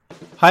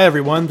Hi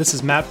everyone, this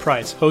is Matt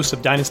Price, host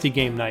of Dynasty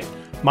Game Night.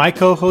 My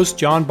co-host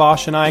John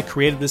Bosch and I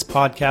created this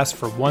podcast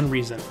for one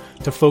reason,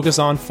 to focus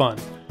on fun.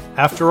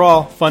 After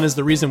all, fun is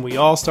the reason we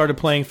all started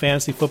playing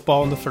fantasy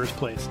football in the first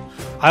place.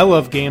 I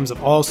love games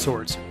of all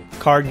sorts,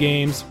 card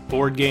games,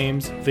 board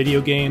games,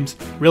 video games,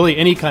 really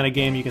any kind of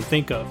game you can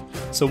think of.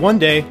 So one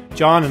day,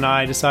 John and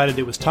I decided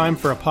it was time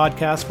for a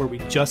podcast where we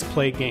just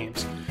play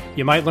games.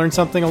 You might learn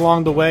something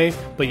along the way,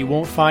 but you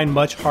won't find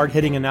much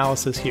hard-hitting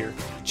analysis here.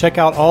 Check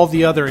out all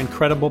the other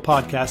incredible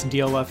podcasts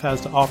DLF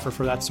has to offer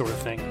for that sort of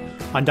thing.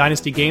 On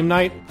Dynasty Game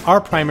Night, our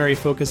primary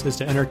focus is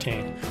to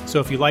entertain. So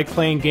if you like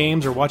playing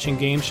games or watching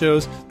game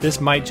shows, this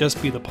might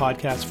just be the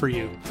podcast for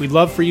you. We'd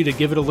love for you to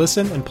give it a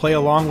listen and play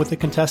along with the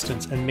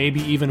contestants and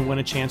maybe even win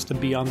a chance to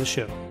be on the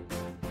show.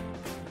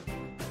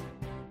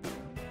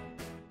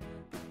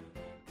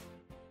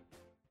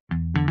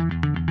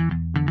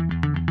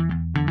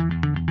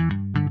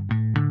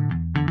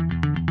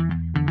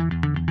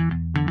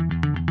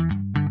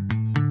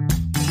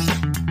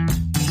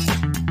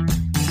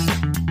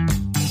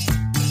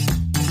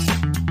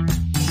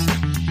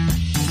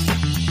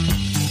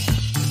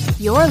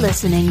 You're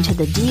listening to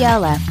the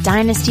DLF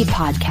Dynasty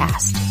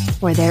podcast,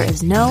 where there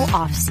is no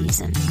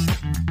off-season.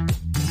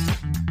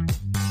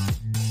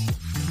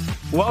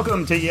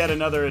 Welcome to yet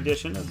another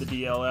edition of the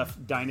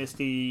DLF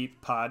Dynasty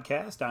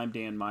podcast. I'm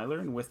Dan Myler,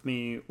 and with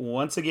me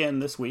once again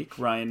this week,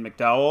 Ryan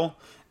McDowell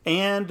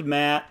and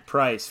Matt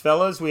Price.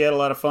 Fellas, we had a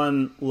lot of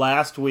fun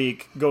last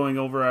week going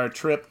over our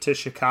trip to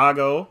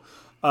Chicago.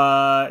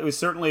 It was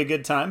certainly a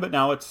good time, but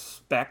now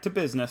it's back to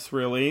business,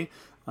 really.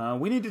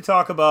 We need to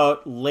talk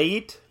about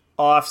late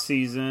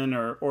off-season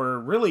or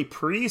really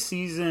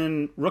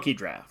preseason rookie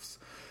drafts.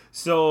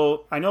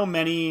 So I know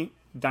many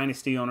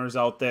Dynasty owners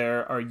out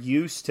there are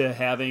used to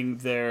having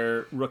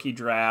their rookie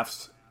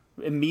drafts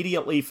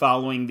immediately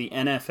following the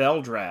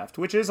NFL draft,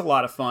 which is a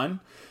lot of fun.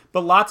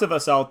 But lots of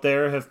us out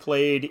there have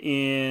played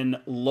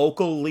in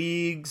local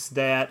leagues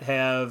that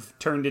have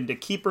turned into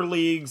keeper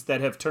leagues,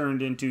 that have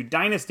turned into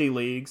dynasty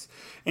leagues.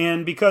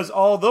 And because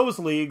all those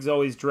leagues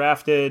always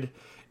drafted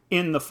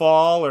in the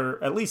fall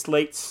or at least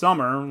late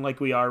summer like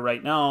we are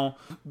right now,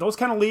 those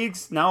kind of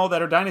leagues now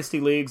that are dynasty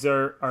leagues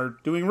are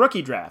doing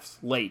rookie drafts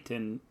late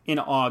in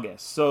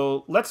August.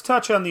 So let's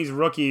touch on these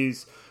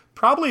rookies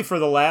probably for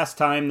the last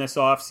time this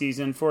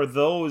offseason for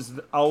those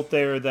out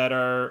there that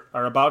are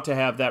about to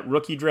have that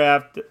rookie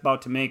draft,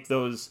 about to make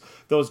those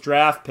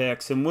draft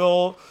picks. And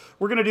we're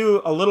going to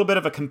do a little bit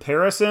of a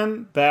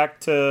comparison back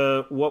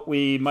to what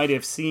we might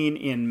have seen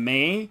in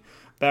May,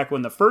 back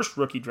when the first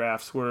rookie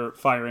drafts were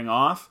firing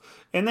off,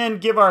 and then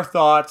give our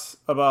thoughts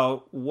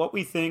about what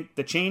we think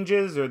the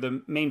changes or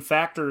the main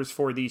factors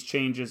for these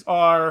changes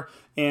are,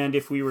 and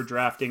if we were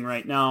drafting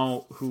right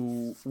now,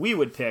 who we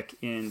would pick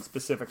in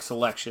specific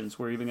selections.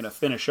 We're even going to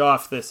finish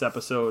off this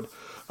episode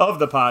of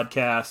the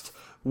podcast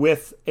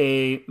with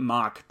a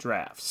mock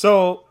draft.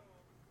 So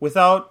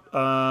without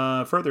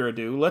further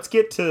ado, let's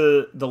get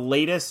to the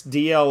latest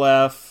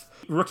DLF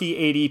rookie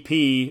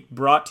ADP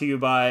brought to you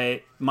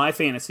by My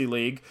Fantasy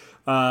League.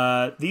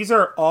 These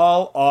are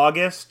all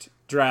August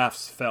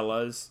drafts,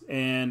 fellas,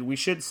 and we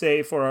should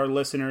say for our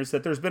listeners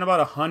that there's been about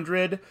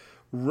 100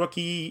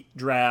 rookie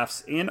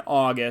drafts in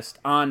August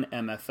on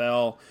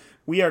MFL.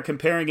 We are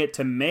comparing it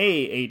to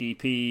May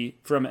ADP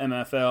from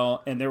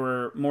MFL, and there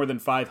were more than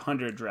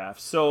 500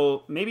 drafts.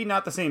 So maybe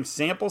not the same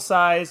sample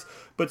size,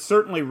 but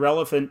certainly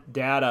relevant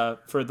data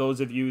for those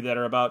of you that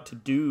are about to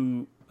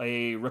do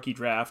a rookie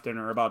draft and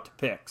are about to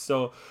pick.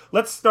 So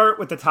let's start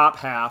with the top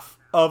half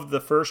of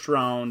the first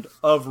round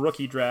of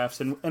rookie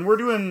drafts, and we're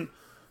doing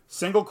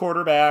single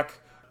quarterback,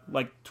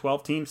 like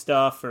 12-team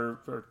stuff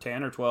or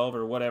 10 or 12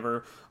 or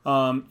whatever,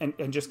 and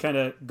just kind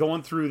of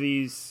going through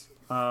these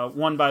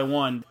one by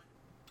one.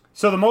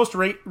 So the most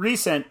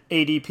recent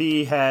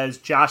ADP has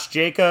Josh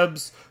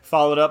Jacobs,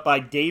 followed up by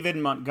David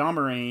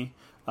Montgomery,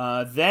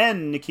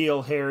 then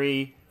N'Keal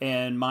Harry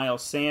and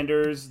Miles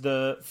Sanders.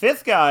 The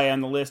fifth guy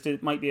on the list,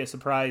 it might be a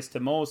surprise to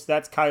most,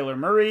 that's Kyler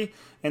Murray,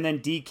 and then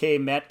DK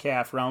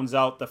Metcalf rounds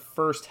out the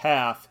first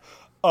half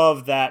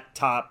of that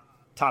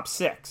top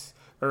six,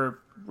 or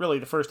really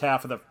the first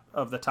half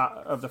of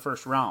the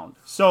first round.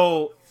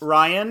 So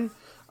Ryan,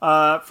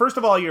 first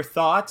of all, your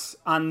thoughts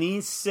on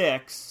these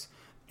six,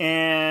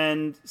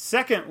 and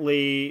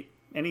secondly,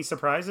 any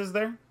surprises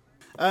there?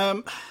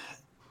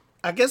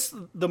 I guess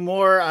the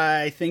more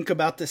I think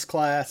about this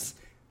class,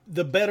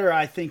 the better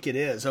I think it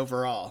is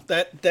overall.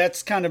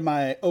 That's kind of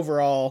my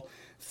overall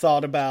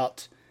thought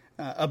about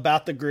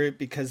the group,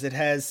 because it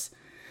has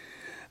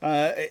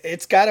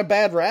it's got a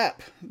bad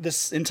rap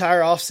this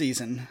entire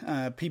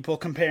offseason. People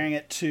comparing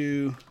it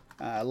to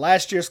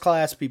last year's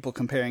class, people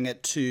comparing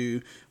it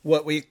to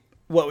what we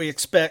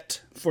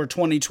expect for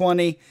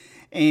 2020,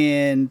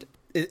 and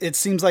it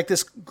seems like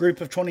this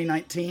group of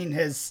 2019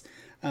 has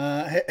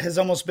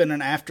almost been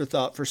an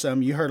afterthought for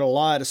some. You heard a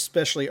lot,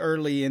 especially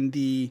early in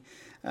the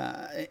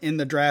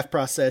draft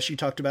process. You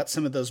talked about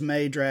some of those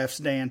May drafts,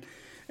 Dan.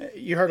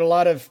 You heard a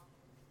lot of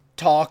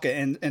talk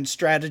and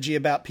strategy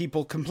about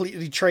people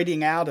completely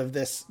trading out of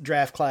this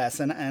draft class.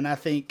 And I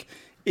think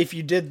if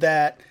you did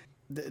that,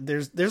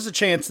 there's a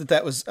chance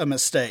that was a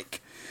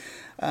mistake.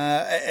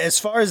 As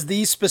far as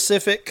these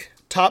specific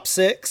top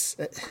 6,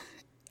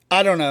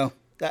 I don't know.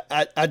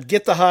 I'd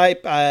get the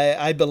hype.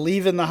 I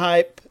believe in the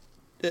hype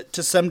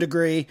to some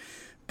degree,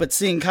 but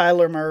seeing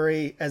Kyler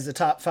Murray as a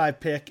top 5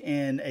 pick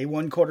in a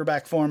 1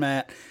 quarterback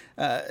format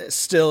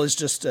still is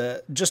just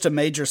a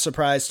major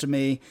surprise to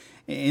me.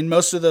 In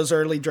most of those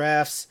early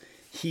drafts,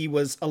 he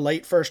was a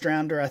late first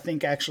rounder. I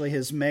think actually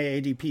his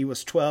May ADP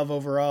was 12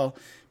 overall.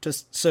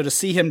 So to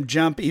see him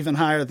jump even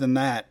higher than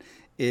that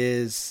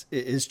is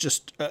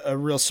just a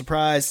real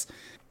surprise.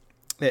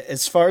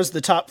 As far as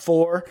the top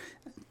 4,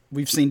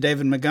 we've seen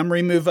David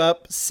Montgomery move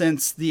up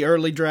since the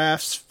early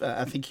drafts.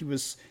 I think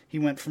he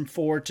went from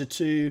 4 to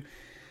 2.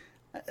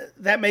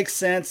 That makes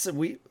sense.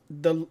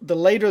 The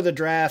later the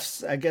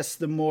drafts, I guess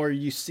the more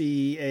you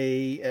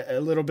see a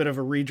little bit of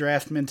a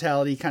redraft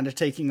mentality kind of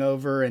taking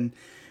over, and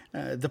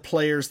the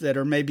players that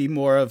are maybe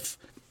more of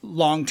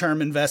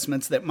long-term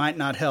investments that might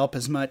not help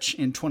as much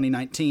in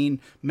 2019.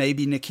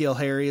 Maybe N'Keal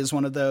Harry is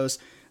one of those.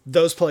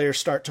 Those players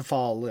start to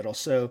fall a little.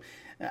 So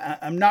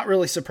I'm not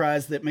really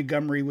surprised that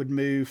Montgomery would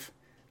move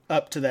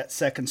up to that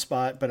second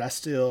spot, but I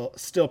still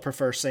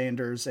prefer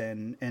Sanders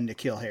and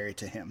N'Keal Harry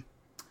to him.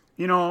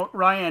 You know,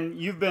 Ryan,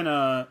 you've been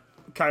a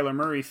Kyler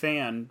Murray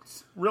fan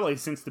really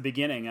since the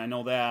beginning. I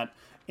know that.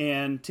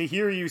 And to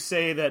hear you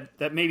say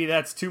that maybe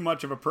that's too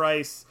much of a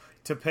price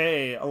to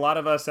pay, a lot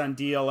of us on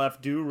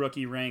DLF do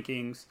rookie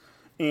rankings,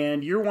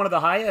 and you're one of the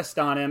highest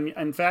on him.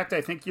 In fact,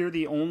 I think you're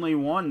the only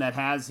one that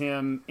has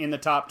him in the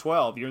top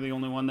 12. You're the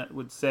only one that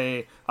would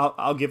say,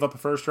 I'll give up a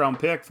first-round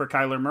pick for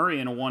Kyler Murray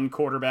in a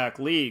 1-quarterback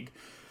league.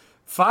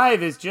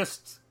 5 is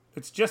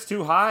it's just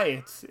too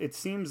high. It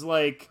seems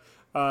like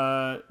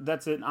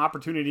that's an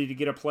opportunity to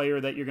get a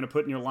player that you're going to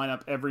put in your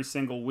lineup every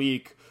single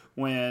week,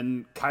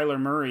 when Kyler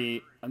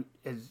Murray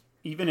is,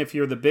 even if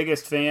you're the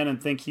biggest fan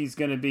and think he's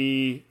going to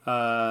be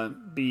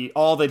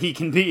all that he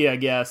can be, I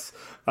guess,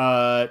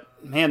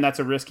 man, that's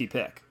a risky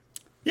pick.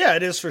 Yeah,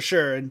 it is for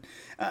sure. And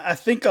I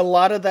think a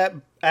lot of that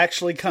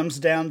actually comes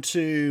down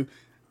to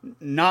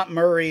not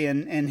Murray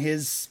and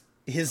his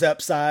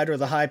upside or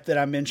the hype that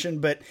I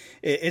mentioned, but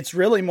it's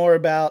really more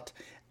about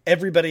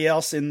everybody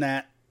else in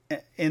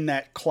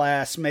that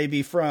class,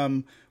 maybe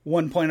from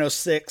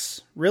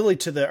 1.06 really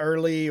to the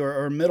early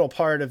or middle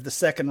part of the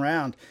second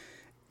round.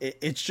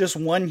 It's just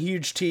one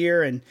huge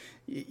tier, and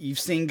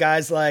you've seen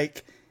guys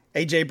like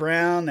A.J.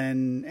 Brown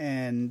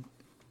and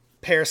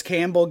Paris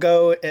Campbell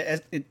go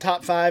at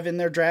top 5 in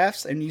their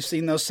drafts, and you've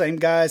seen those same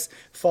guys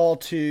fall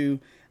to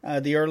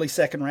the early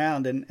second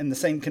round, and the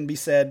same can be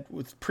said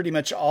with pretty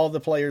much all the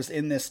players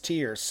in this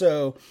tier.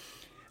 So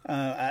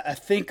I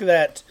think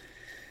that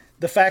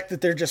the fact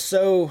that they're just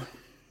so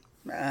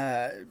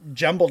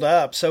jumbled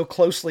up, so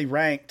closely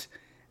ranked,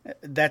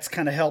 that's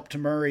kind of helped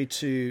Murray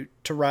to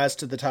rise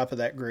to the top of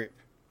that group.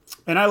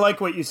 And I like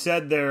what you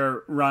said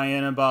there,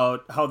 Ryan,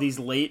 about how these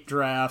late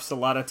drafts a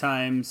lot of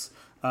times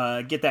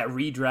get that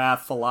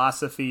redraft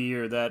philosophy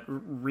or that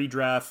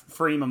redraft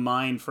frame of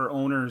mind for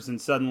owners, and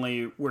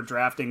suddenly we're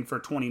drafting for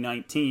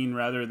 2019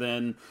 rather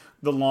than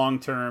the long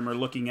term or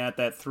looking at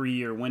that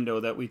 3-year window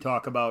that we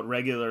talk about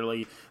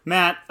regularly.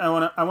 Matt, I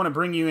want to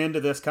bring you into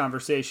this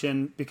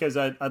conversation because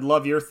I'd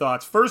love your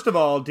thoughts. First of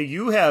all, do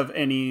you have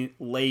any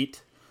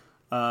late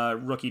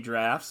rookie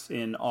drafts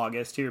in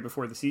August here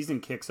before the season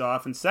kicks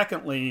off? And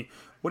secondly,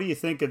 what do you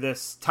think of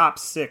this top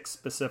 6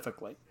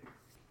 specifically?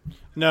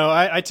 No,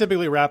 I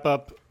typically wrap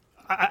up.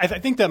 I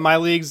think that my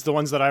leagues, the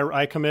ones that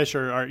I commish,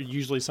 are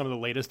usually some of the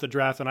latest to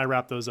draft, and I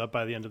wrap those up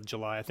by the end of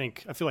July. I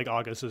feel like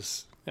August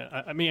is.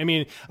 I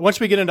mean, once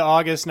we get into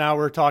August, now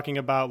we're talking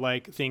about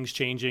like things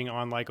changing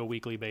on like a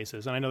weekly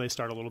basis, and I know they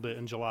start a little bit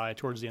in July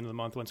towards the end of the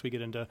month once we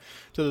get into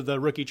the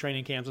rookie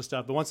training camps and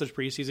stuff. But once the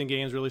preseason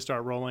games really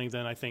start rolling,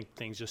 then I think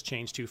things just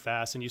change too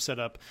fast, and you set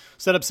up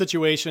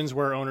situations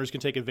where owners can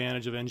take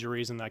advantage of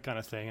injuries and that kind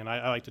of thing. And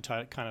I like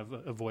to kind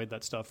of avoid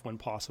that stuff when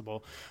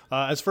possible.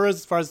 As far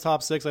as the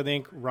top 6, I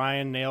think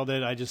Ryan nailed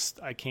it.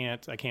 I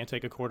can't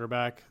take a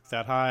quarterback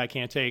that high. I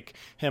can't take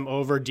him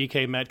over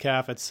DK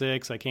Metcalf at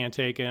 6. I can't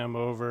take him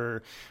over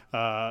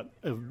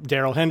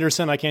Darrell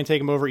Henderson. I can't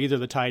take him over either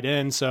the tight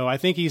end. So I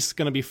think he's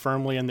going to be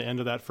firmly in the end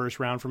of that first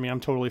round for me. I'm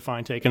totally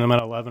fine taking him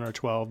at 11 or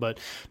 12, but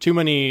too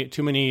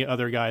many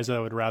other guys that I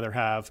would rather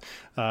have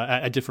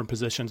at different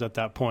positions at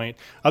that point.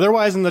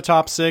 Otherwise, in the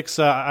top 6,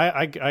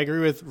 I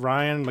agree with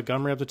Ryan.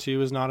 Montgomery up to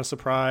 2 is not a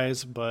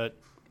surprise, but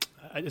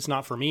it's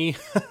not for me.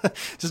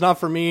 It's just not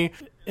for me.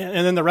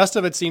 And then the rest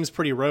of it seems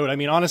pretty road. I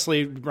mean,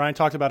 honestly, Ryan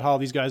talked about how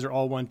these guys are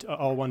all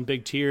one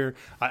big tier.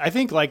 I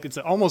think like it's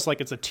almost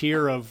like it's a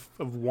tier of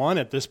one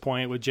at this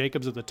point, with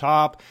Jacobs at the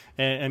top.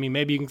 And I mean,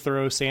 maybe you can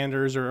throw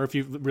Sanders, or if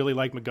you really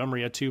like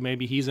Montgomery at 2,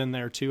 maybe he's in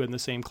there too in the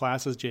same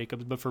class as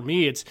Jacobs. But for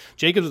me, it's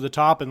Jacobs at the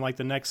top, and like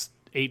the next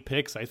 8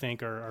 picks, I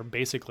think, are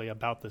basically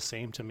about the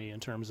same to me in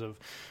terms of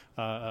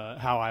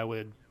how I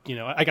would,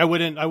 like I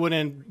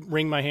wouldn't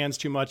wring my hands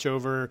too much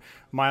over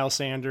Miles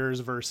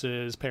Sanders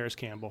versus Paris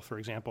Campbell, for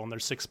example, and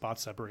there's 6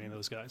 spots separating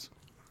those guys.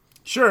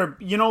 Sure.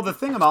 The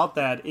thing about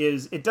that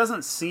is it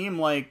doesn't seem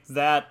like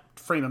that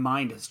frame of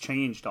mind has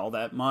changed all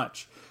that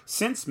much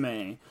since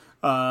May.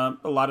 A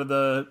lot of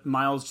the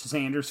Miles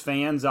Sanders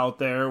fans out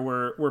there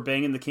were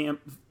begging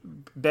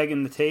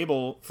the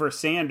table for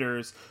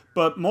Sanders,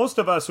 but most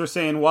of us were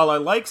saying, while I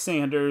like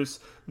Sanders,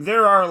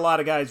 there are a lot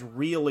of guys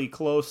really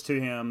close to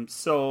him.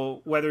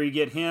 So whether you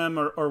get him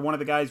or one of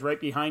the guys right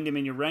behind him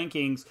in your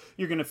rankings,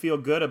 you're going to feel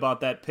good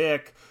about that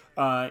pick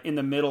in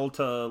the middle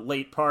to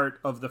late part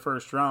of the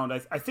first round.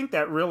 I think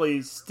that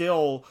really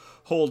still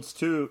holds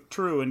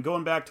true. And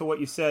going back to what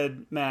you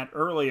said, Matt,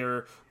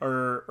 earlier,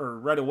 or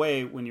right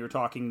away when you were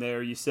talking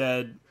there, you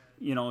said,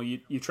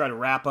 you try to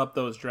wrap up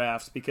those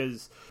drafts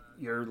because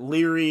you're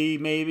leery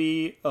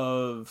maybe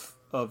of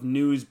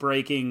news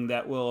breaking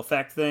that will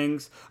affect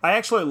things. I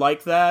actually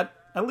like that,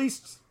 at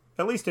least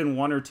in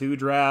one or two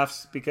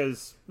drafts,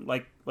 because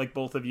like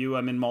both of you,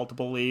 I'm in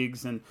multiple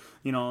leagues, and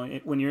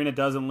when you're in a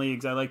dozen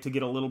leagues, I like to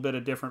get a little bit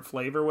of different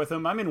flavor with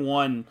them. I'm in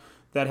one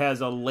that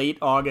has a late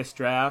August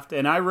draft,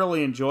 and I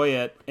really enjoy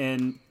it.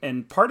 And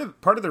part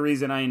of the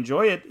reason I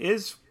enjoy it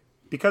is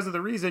because of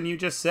the reason you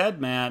just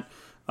said, Matt.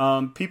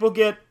 People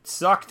get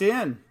sucked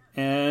in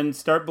and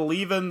start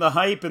believing the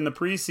hype in the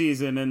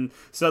preseason, and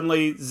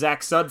suddenly Zach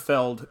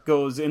Sudfeld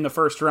goes in the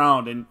first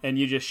round, and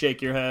you just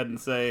shake your head and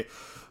say,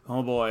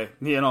 oh boy,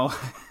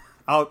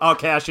 I'll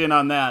cash in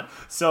on that.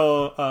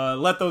 So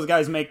let those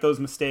guys make those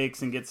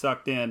mistakes and get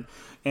sucked in,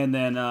 and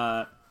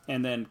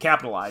then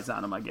capitalize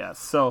on them, I guess.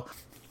 So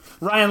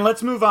Ryan,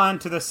 let's move on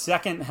to the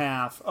second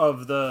half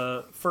of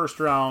the first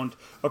round,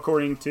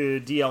 according to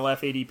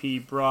DLF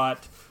ADP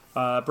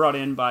brought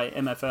in by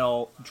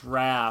MFL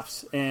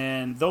Drafts.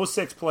 And those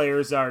 6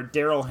 players are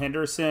Darrell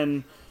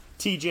Henderson,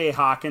 TJ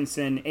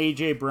Hawkinson,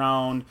 AJ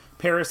Brown,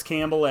 Paris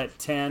Campbell at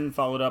 10,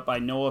 followed up by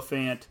Noah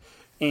Fant,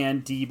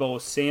 and Deebo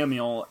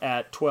Samuel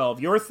at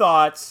 12. Your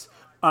thoughts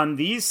on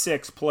these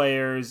 6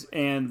 players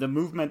and the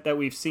movement that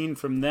we've seen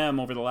from them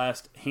over the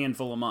last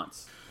handful of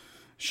months?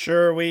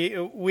 Sure.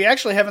 We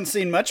actually haven't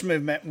seen much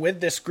movement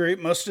with this group.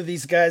 Most of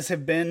these guys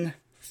have been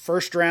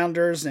first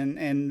rounders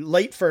and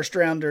late first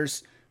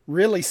rounders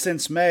really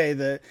since May.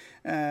 The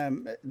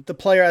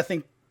player I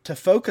think to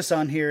focus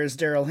on here is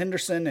Darrell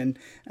Henderson, and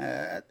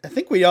I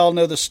think we all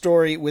know the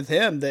story with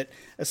him, that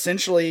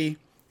essentially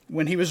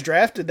when he was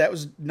drafted, that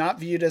was not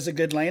viewed as a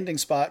good landing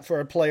spot for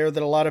a player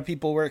that a lot of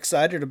people were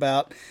excited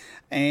about.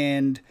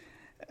 And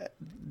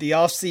the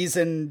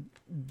offseason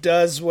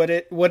does what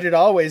it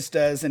always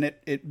does, and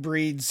it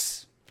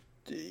breeds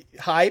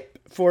hype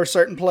for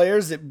certain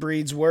players. It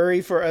breeds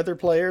worry for other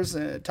players,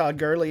 Todd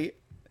Gurley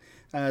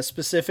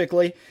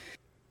specifically.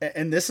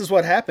 And this is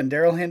what happened.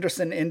 Darrell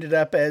Henderson ended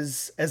up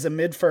as a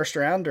mid-first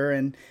rounder,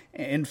 and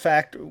in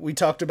fact, we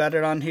talked about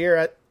it on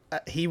here.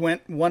 He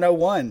went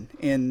 101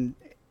 in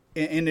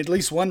at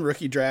least one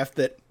rookie draft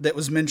that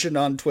was mentioned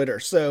on Twitter.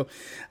 So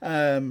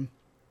the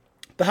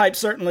hype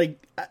certainly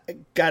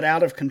got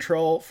out of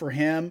control for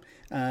him.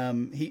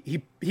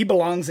 He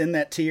belongs in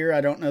that tier.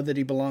 I don't know that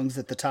he belongs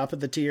at the top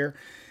of the tier,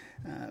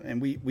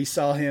 and we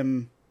saw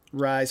him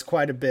rise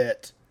quite a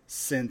bit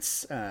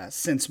since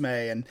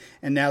May, and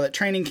now that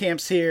training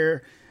camp's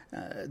here,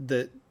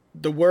 the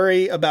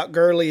worry about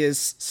Gurley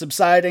is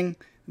subsiding.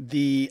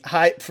 The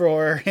hype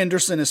for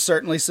Henderson is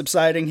certainly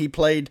subsiding. He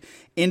played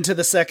into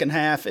the second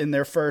half in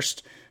their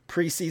first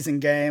preseason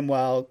game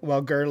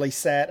while Gurley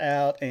sat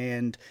out,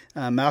 and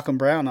Malcolm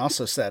Brown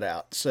also sat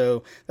out.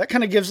 So that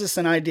kind of gives us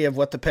an idea of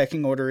what the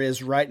pecking order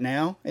is right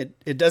now.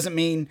 It doesn't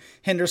mean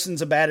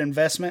Henderson's a bad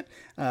investment.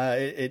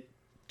 It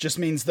just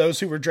means those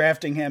who were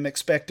drafting him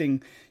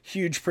expecting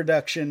huge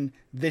production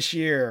this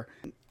year,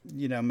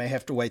 may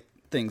have to wait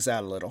things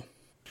out a little.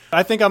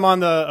 I think I'm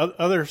on the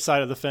other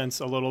side of the fence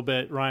a little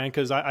bit, Ryan,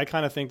 because I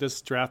kind of think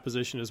this draft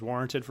position is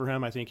warranted for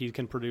him. I think he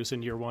can produce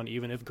in year one,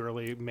 even if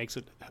Gurley makes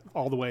it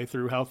all the way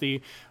through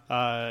healthy.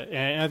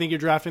 And I think you're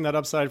drafting that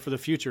upside for the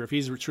future. If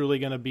he's truly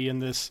going to be in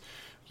this,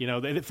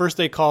 first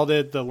they called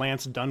it the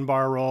Lance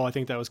Dunbar role. I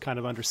think that was kind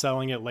of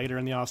underselling it. Later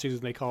in the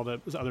offseason,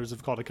 others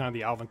have called it kind of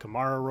the Alvin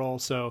Kamara role.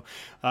 So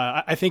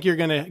I think you're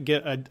going to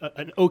get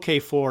an okay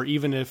 4,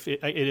 even if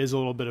it is a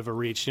little bit of a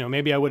reach.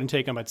 Maybe I wouldn't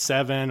take him at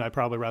 7. I'd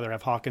probably rather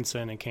have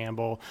Hawkinson and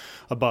Campbell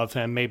above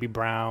him, maybe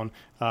Brown.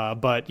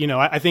 But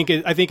I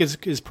think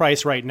his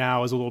price right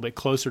now is a little bit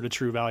closer to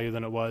true value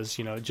than it was,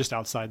 just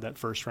outside that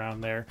first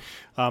round there.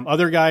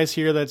 Other guys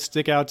here that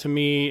stick out to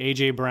me,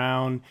 AJ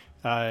Brown.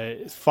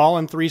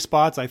 Fallen 3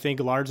 spots, I think,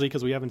 largely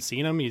because we haven't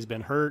seen him. He's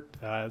been hurt.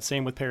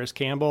 Same with Paris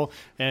Campbell.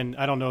 And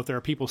I don't know if there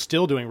are people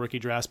still doing rookie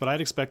drafts, but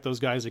I'd expect those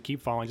guys to keep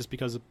falling just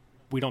because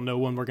we don't know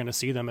when we're going to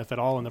see them, if at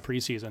all, in the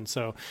preseason.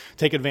 So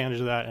take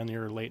advantage of that in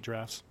your late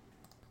drafts.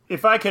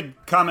 If I could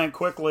comment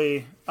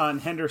quickly on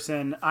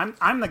Henderson,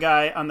 I'm the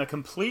guy on the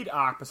complete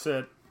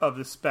opposite of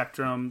the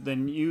spectrum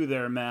than you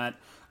there, Matt.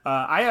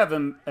 I have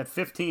him at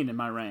 15 in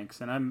my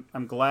ranks, and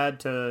I'm glad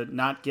to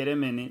not get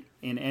him in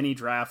any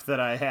draft that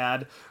I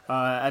had.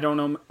 I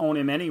don't own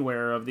him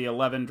anywhere of the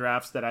 11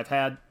 drafts that I've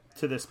had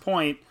to this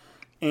point,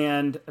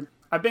 and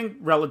I've been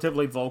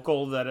relatively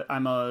vocal that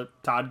I'm a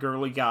Todd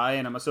Gurley guy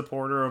and I'm a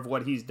supporter of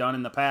what he's done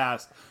in the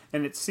past.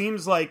 And it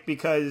seems like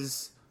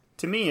because,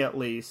 to me at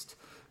least,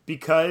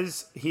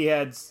 because he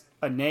had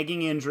a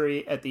nagging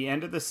injury at the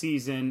end of the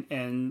season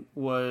and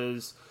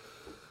was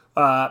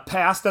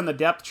passed on the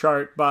depth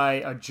chart by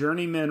a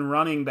journeyman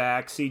running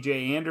back,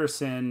 C.J.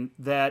 Anderson,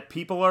 that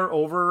people are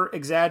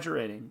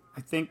over-exaggerating.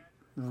 I think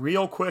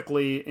real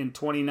quickly in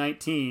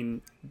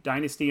 2019,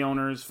 Dynasty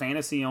owners,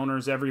 fantasy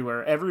owners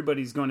everywhere,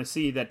 everybody's going to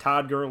see that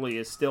Todd Gurley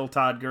is still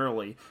Todd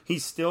Gurley.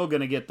 He's still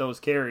going to get those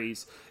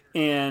carries.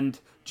 And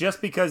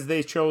just because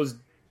they chose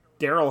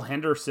Darrell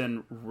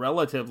Henderson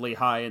relatively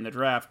high in the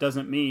draft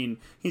doesn't mean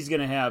he's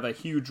going to have a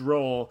huge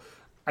role.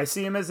 I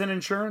see him as an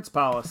insurance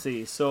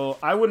policy, so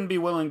I wouldn't be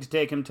willing to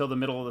take him till the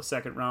middle of the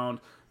second round,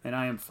 and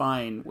I am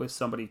fine with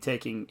somebody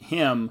taking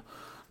him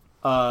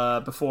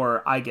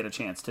before I get a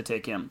chance to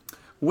take him.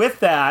 With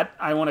that,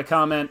 I want to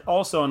comment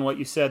also on what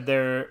you said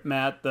there,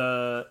 Matt,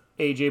 the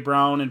A.J.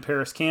 Brown and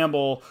Paris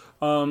Campbell.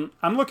 I'm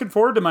looking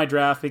forward to my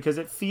draft because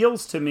it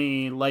feels to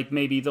me like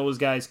maybe those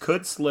guys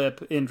could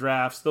slip in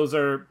drafts. Those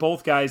are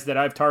both guys that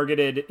I've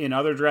targeted in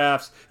other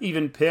drafts,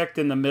 even picked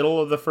in the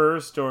middle of the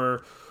first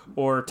or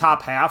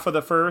top half of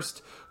the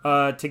first.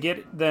 To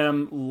get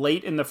them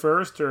late in the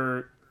first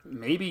or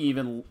maybe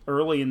even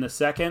early in the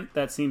second,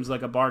 that seems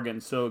like a bargain.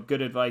 So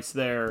good advice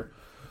there.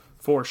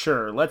 For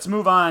sure. Let's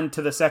move on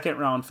to the second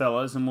round,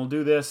 fellas, and we'll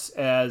do this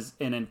as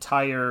an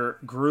entire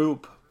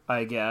group,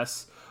 I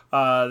guess.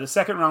 The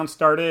second round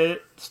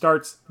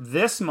starts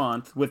this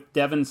month with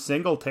Devin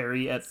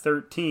Singletary at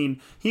 13.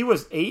 He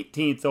was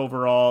 18th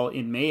overall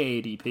in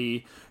May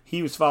ADP.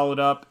 He was followed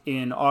up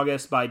in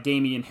August by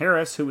Damian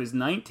Harris, who was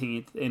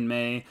 19th in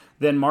May.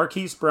 Then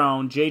Marquise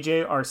Brown,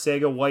 J.J.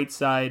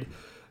 Arcega-Whiteside,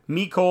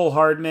 Mecole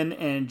Hardman,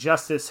 and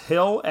Justice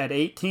Hill at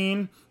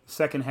 18.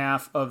 Second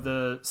half of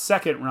the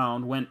second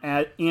round went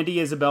at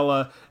Andy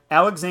Isabella,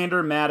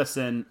 Alexander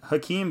Madison,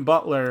 Hakeem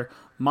Butler,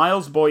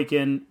 Miles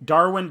Boykin,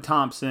 Darwin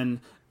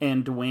Thompson,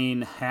 and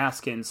Dwayne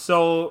Haskins.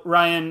 So,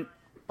 Ryan,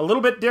 a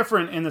little bit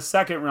different in the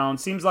second round.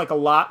 Seems like a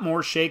lot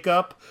more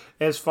shakeup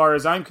as far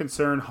as I'm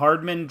concerned.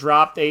 Hardman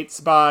dropped 8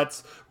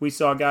 spots. We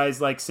saw guys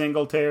like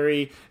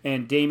Singletary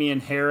and Damian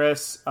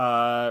Harris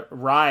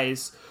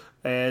rise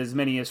as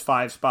many as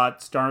 5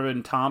 spots.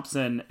 Darwin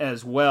Thompson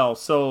as well.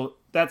 So,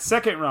 that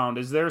second round,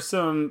 is there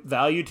some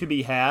value to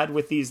be had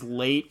with these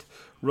late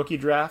rookie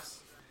drafts?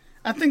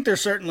 I think there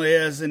certainly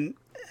is, and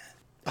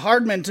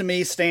Hardman to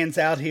me stands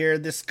out here.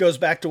 This goes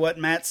back to what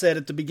Matt said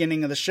at the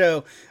beginning of the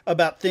show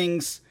about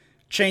things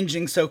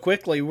changing so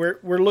quickly. We're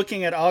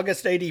looking at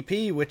August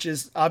ADP, which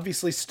is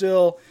obviously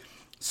still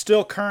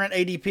current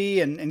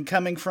ADP and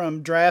coming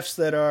from drafts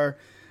that are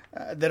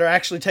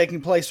actually taking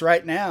place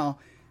right now,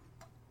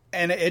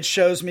 and it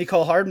shows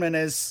Mecole Hardman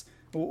as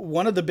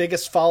one of the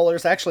biggest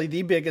fallers, actually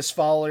the biggest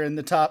faller in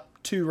the top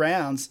 2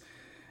 rounds.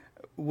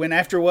 When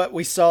after what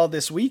we saw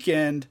this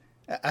weekend,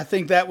 I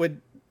think that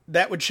would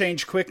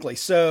change quickly.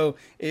 So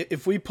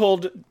if we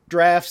pulled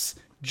drafts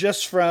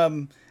just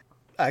from,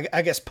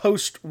 I guess,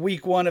 post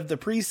week 1 of the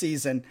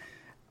preseason,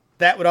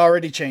 that would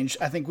already change.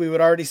 I think we would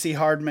already see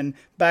Hardman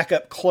back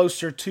up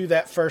closer to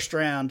that first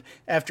round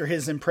after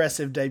his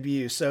impressive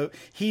debut. So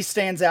he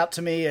stands out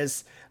to me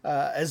as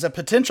a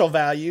potential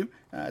value.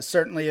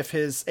 Certainly if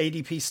his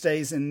ADP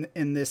stays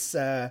in this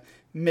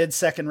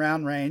mid-second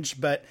round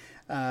range. But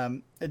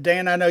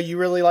Dan, I know you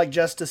really like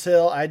Justice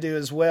Hill. I do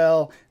as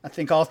well. I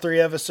think all 3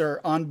 of us are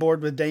on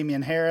board with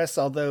Damian Harris,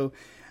 although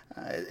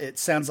it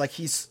sounds like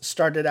he's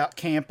started out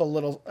camp a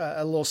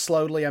little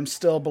slowly. I'm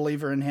still a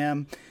believer in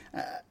him.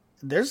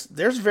 There's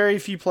very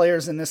few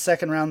players in this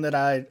second round that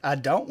I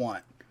don't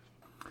want.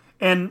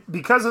 And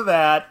because of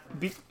that,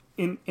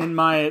 in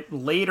my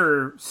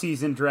later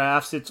season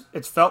drafts,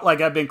 it's felt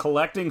like I've been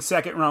collecting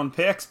second round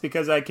picks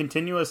because I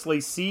continuously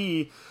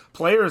see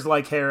players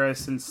like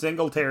Harris and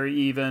Singletary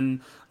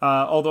even,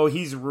 although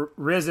he's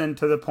risen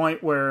to the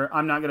point where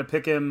I'm not going to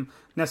pick him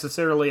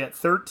necessarily at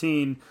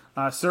 13.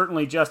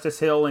 Certainly Justice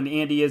Hill and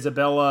Andy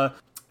Isabella.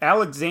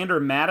 Alexander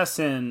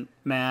Madison,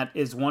 Matt,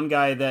 is one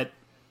guy that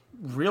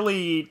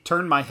really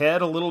turned my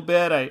head a little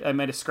bit. I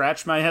might have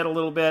scratched my head a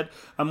little bit.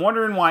 I'm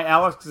wondering why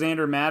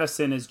Alexander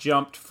Madison has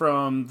jumped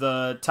from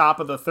the top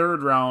of the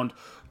third round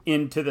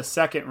into the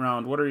second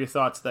round. What are your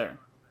thoughts there?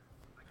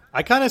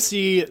 I kind of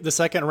see the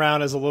second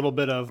round as a little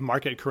bit of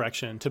market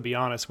correction, to be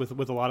honest, with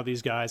a lot of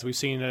these guys. We've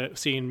seen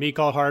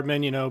Mecole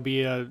Hardman,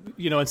 be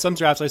in some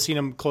drafts I've seen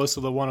him close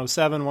to the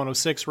 107,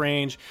 106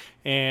 range,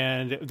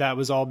 and that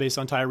was all based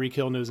on Tyreek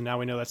Hill news, and now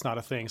we know that's not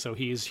a thing, so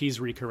he's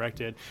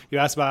recorrected. You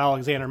asked about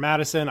Alexander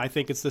Madison. I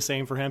think it's the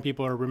same for him.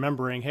 People are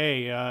remembering,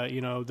 hey,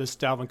 this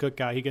Dalvin Cook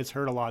guy, he gets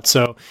hurt a lot,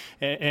 so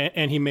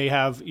and he may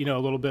have a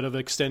little bit of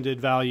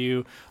extended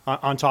value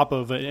on top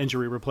of an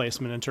injury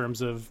replacement in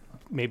terms of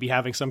maybe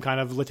having some kind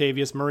of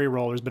Latavius Murray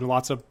role. There's been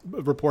lots of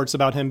reports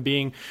about him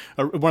being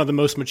one of the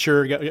most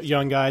mature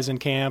young guys in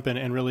camp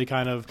and really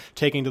kind of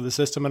taking to the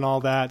system and all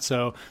that,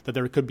 so that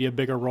there could be a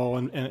bigger role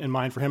in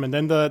mind for him. And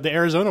then the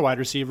Arizona wide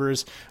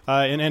receivers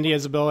in Andy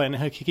Isabella and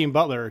Hakeem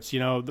Butler. It's,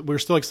 we're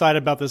still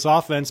excited about this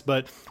offense,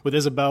 but with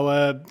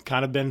Isabella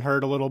kind of been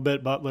hurt a little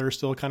bit, Butler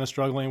still kind of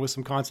struggling with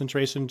some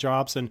concentration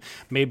drops and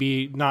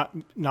maybe not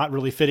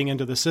really fitting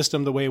into the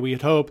system the way we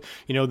had hoped.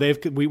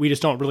 We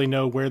just don't really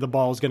know where the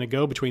ball is going to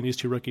go between these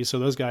two rookies. So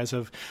those guys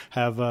have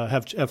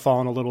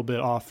fallen a little bit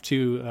off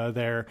too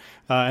there.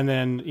 And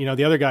then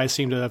the other guys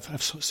seem to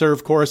have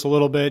served course a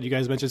little bit. You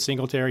guys mentioned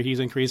Singletary; he's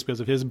increased because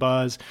of his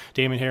buzz.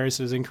 Damon Harris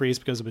has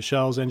increased because of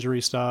Michelle's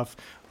injury stuff.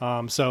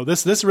 So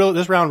this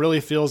round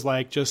really feels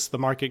like just the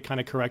market kind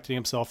of correcting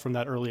himself from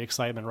that early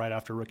excitement right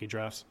after rookie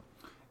drafts.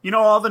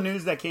 All the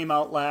news that came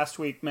out last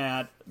week,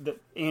 Matt,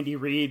 that Andy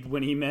Reid,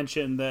 when he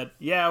mentioned that,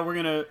 we're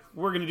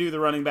gonna do the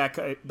running back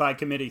by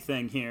committee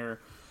thing here.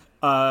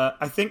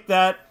 I think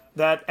that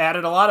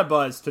added a lot of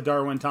buzz to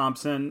Darwin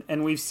Thompson,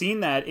 and we've seen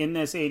that in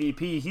this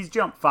ADP. He's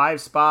jumped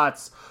 5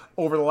 spots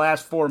over the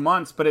last 4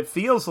 months, but it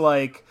feels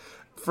like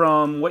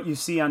from what you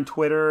see on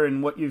Twitter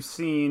and what you've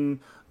seen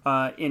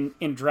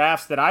in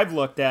drafts that I've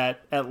looked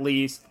at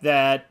least,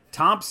 that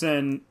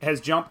Thompson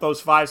has jumped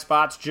those 5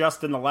 spots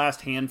just in the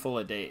last handful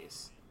of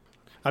days.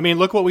 I mean,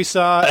 look what we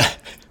saw.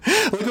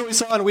 Look what we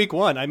saw in week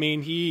 1.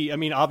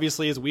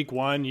 Obviously, it's week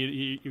 1.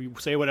 You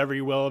say whatever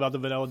you will about the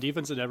vanilla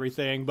defense and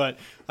everything, but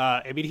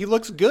he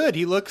looks good.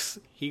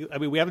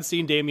 We haven't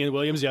seen Damian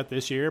Williams yet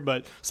this year,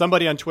 but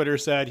somebody on Twitter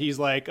said he's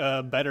like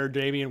a better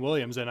Damian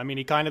Williams, and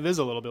he kind of is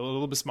a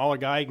little bit smaller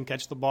guy. He can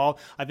catch the ball.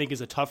 I think he's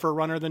a tougher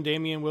runner than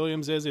Damian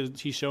Williams is.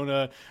 He's shown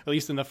at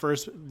least in the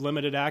first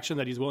limited action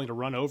that he's willing to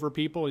run over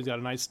people. He's got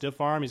a nice stiff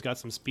arm. He's got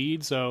some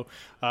speed. So,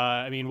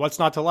 what's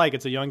not to like?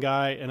 It's a young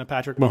guy and a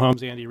Patrick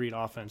Mahomes, Andy Reid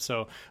offense.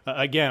 So,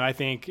 again, I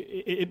think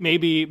it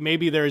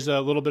maybe there's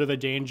a little bit of a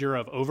danger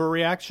of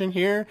overreaction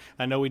here.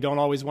 I know we don't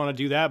always want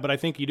to do that, but I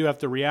think you do have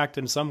to react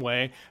in some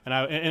way.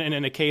 And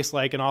in a case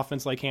like an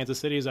offense like Kansas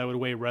City's, I would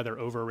way rather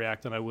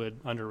overreact than I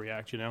would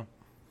underreact,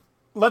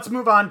 Let's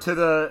move on to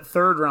the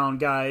third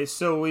round, guys.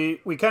 So we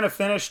kind of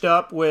finished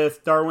up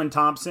with Darwin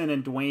Thompson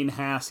and Dwayne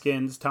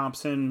Haskins.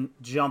 Thompson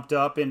jumped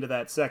up into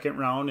that second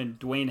round, and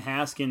Dwayne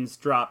Haskins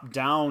dropped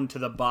down to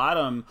the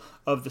bottom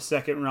of the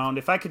second round.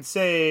 If I could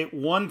say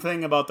one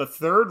thing about the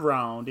third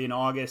round in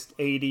August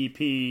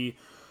ADP,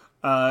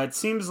 it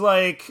seems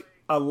like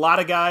a lot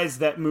of guys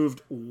that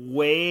moved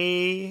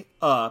way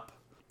up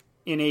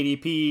in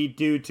ADP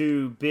due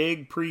to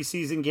big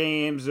preseason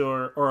games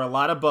or a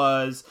lot of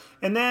buzz,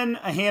 and then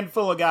a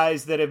handful of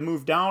guys that have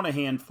moved down a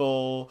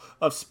handful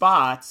of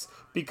spots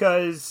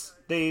because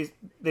they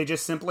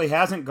just simply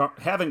haven't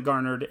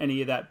garnered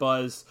any of that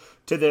buzz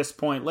to this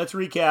point. Let's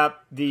recap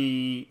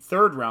the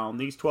third round,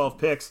 these 12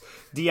 picks.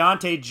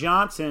 Deontay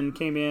Johnson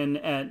came in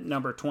at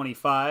number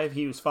 25.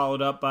 He was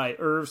followed up by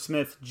Irv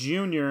Smith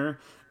Jr.,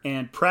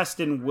 and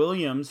Preston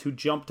Williams, who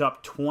jumped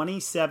up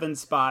 27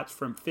 spots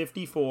from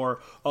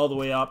 54 all the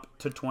way up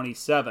to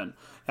 27.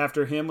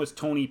 After him was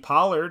Tony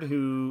Pollard,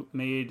 who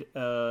made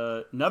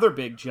another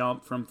big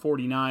jump from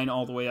 49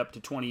 all the way up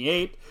to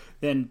 28.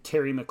 Then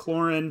Terry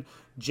McLaurin,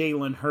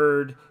 Jalen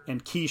Hurd,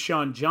 and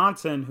Keyshawn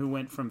Johnson, who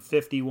went from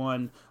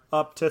 51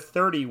 up to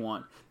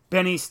 31.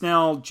 Benny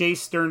Snell, Jace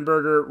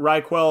Sternberger,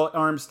 Raquel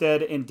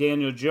Armstead, and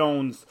Daniel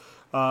Jones,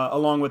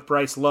 along with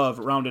Bryce Love,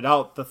 rounded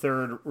out the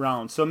third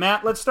round. So,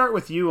 Matt, let's start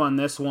with you on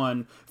this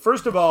one.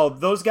 First of all,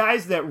 those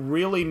guys that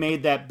really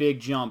made that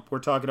big jump, we're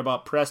talking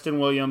about Preston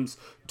Williams,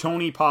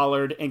 Tony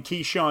Pollard, and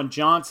Keyshawn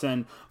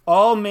Johnson,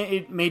 all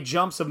made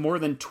jumps of more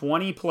than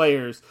 20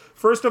 players.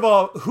 First of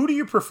all, who do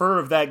you prefer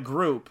of that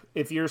group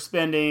if you're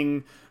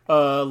spending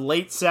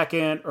late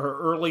second or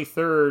early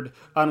third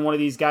on one of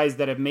these guys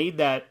that have made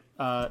that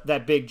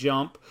big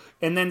jump?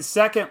 And then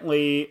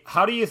secondly,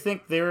 how do you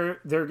think they're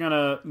going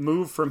to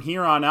move from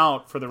here on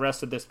out for the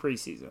rest of this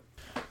preseason?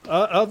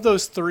 Of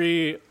those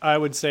three, I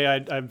would say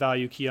I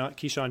value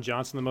Keyshawn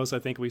Johnson the most. I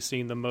think we've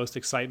seen the most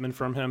excitement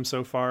from him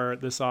so far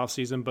this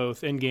offseason,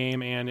 both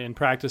in-game and in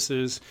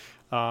practices.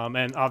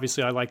 And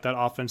obviously, I like that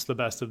offense the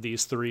best of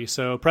these three.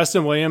 So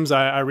Preston Williams,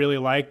 I really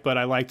like, but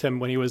I liked him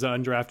when he was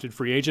an undrafted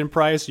free agent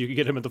price. You could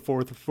get him at the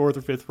fourth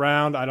or fifth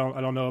round. I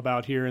don't know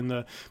about here in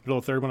the middle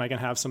of the third when I can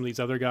have some of these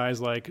other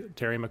guys like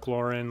Terry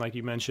McLaurin, like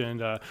you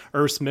mentioned.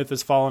 Irv Smith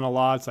has fallen a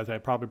lot, so I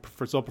probably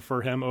still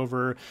prefer him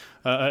over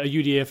a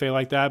UDFA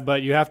like that.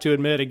 But you have to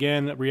admit,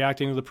 again,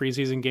 reacting to the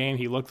preseason game,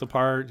 he looked the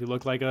part. He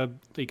looked like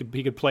he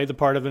could play the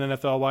part of an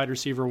NFL wide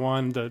receiver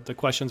one. The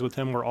questions with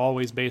him were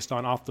always based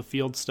on off the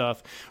field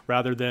stuff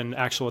rather than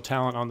actual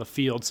talent on the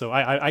field. So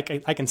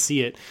I can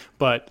see it,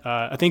 but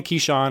I think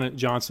Keyshawn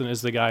Johnson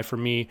is the guy for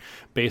me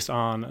based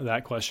on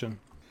that question.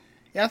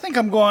 Yeah, I think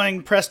I'm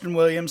going Preston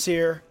Williams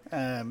here.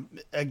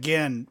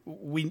 Again,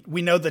 we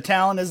know the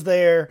talent is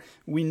there.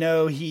 We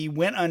know he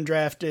went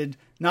undrafted,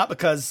 not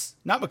because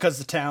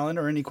of talent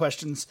or any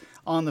questions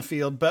on the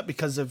field, but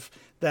because of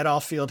that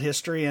off-field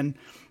history. And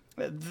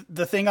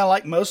the thing I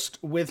like most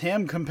with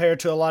him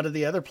compared to a lot of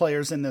the other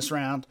players in this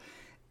round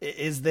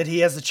is that he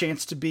has a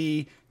chance to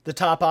be the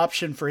top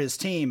option for his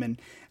team.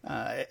 And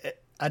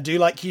I do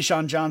like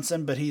Keyshawn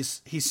Johnson, but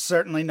he's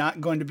certainly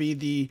not going to be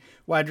the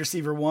wide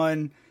receiver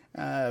 1,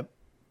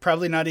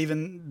 probably not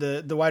even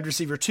the wide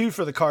receiver 2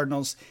 for the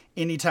Cardinals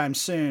anytime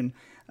soon.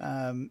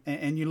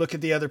 And you look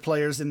at the other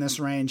players in this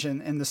range,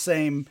 and the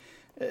same.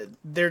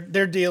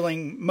 They're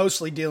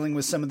mostly dealing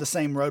with some of the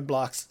same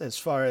roadblocks as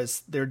far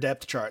as their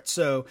depth chart.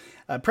 So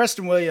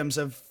Preston Williams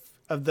of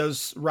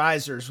those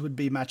risers would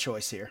be my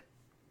choice here.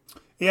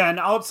 Yeah, and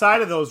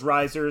outside of those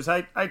risers,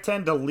 I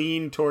tend to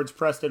lean towards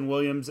Preston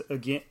Williams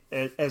again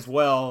as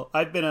well.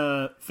 I've been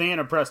a fan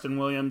of Preston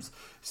Williams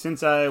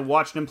since I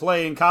watched him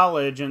play in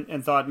college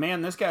and thought,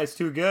 man, this guy's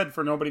too good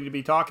for nobody to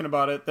be talking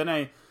about it. Then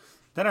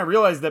I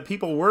realized that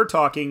people were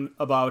talking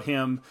about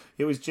him.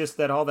 It was just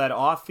that all that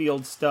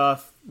off-field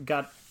stuff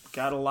got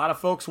a lot of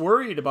folks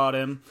worried about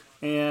him,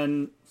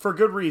 and for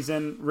good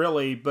reason,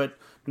 really. But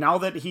now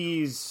that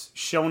he's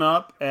shown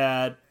up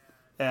at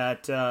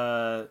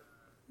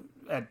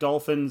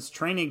Dolphins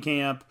training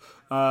camp,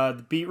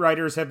 the beat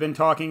writers have been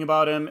talking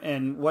about him,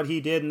 and what he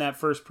did in that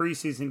first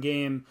preseason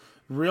game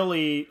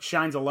really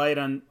shines a light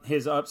on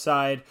his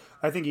upside.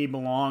 I think he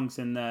belongs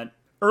in that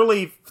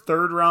early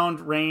third round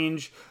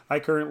range. I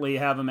currently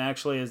have him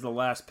actually as the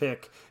last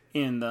pick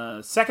in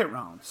the second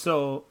round.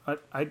 So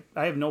I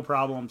have no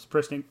problems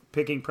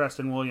picking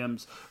Preston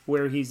Williams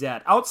where he's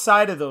at.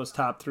 Outside of those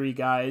top 3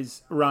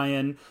 guys,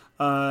 Ryan,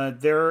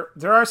 there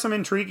are some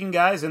intriguing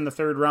guys in the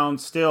third round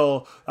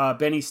still.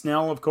 Benny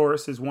Snell, of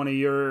course, is one of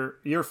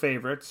your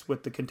favorites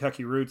with the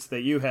Kentucky roots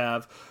that you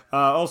have.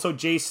 Also,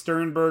 Jace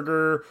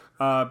Sternberger,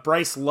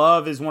 Bryce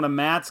Love is one of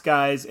Matt's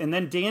guys, and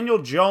then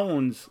Daniel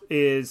Jones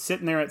is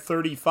sitting there at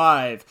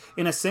 35.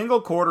 In a single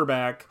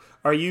quarterback,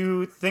 are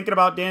you thinking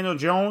about Daniel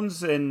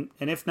Jones? And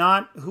if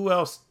not, who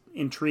else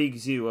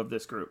intrigues you of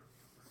this group?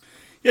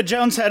 Yeah,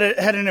 Jones had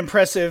an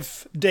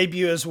impressive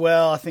debut as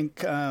well. I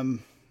think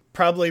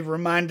probably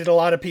reminded a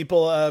lot of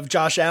people of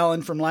Josh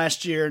Allen from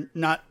last year,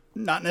 not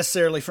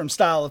necessarily from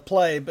style of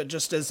play, but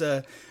just as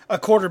a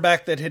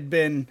quarterback that had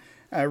been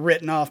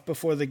written off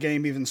before the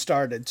game even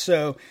started.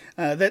 So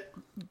that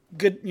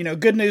good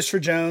news for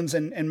Jones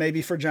and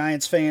maybe for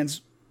Giants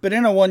fans. But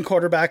in a one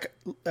quarterback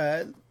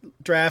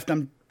draft,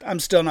 I'm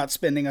still not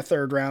spending a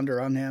third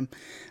rounder on him.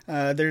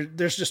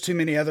 There's just too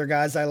many other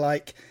guys I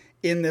like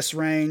in this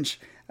range.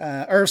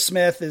 Irv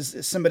Smith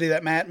is somebody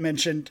that Matt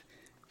mentioned.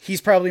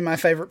 He's probably my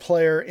favorite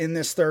player in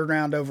this third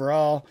round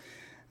overall.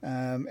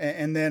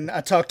 And then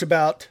I talked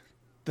about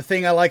the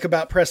thing I like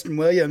about Preston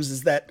Williams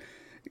is that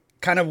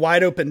kind of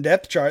wide open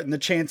depth chart and the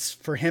chance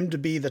for him to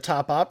be the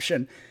top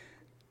option.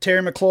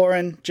 Terry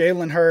McLaurin,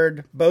 Jalen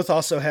Hurd, both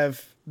also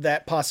have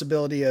that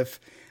possibility of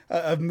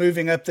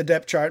moving up the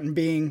depth chart and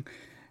being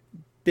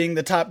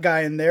the top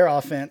guy in their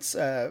offense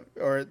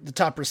or the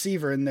top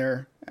receiver in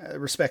their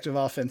respective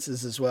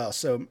offenses as well.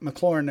 So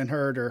McLaurin and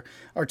Hurd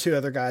are two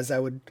other guys I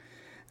would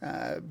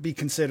be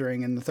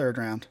considering in the third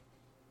round.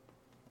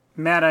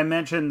 Matt, I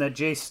mentioned that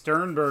Jace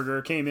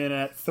Sternberger came in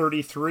at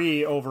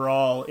 33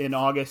 overall in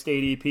August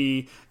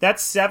ADP.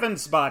 That's 7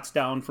 spots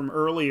down from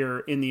earlier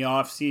in the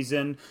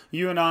offseason.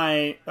 You and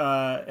I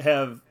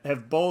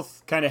have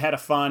both kind of had a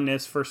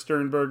fondness for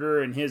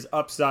Sternberger and his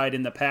upside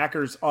in the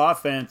Packers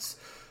offense.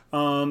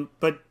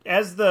 But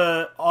as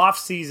the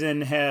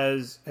offseason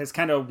has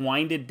kind of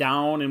winded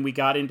down and we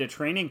got into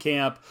training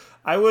camp,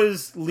 I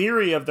was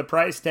leery of the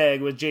price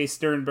tag with Jace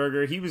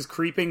Sternberger. He was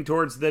creeping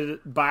towards the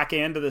back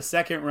end of the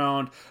second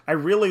round. I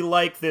really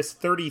like this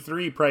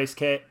 33 price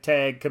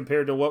tag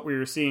compared to what we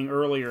were seeing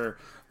earlier,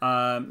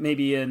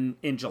 maybe in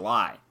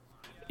July.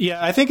 Yeah,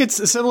 I think it's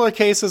a similar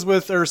cases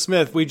with Irv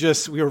Smith. We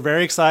were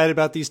very excited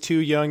about these two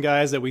young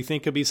guys that we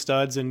think could be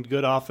studs and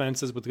good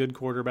offenses with good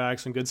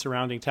quarterbacks and good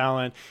surrounding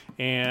talent.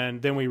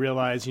 And then we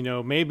realized,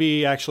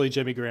 maybe actually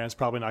Jimmy Graham's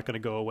probably not going to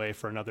go away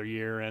for another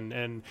year,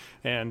 and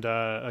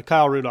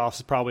Kyle Rudolph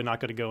is probably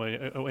not going to go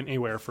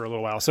anywhere for a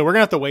little while. So we're going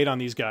to have to wait on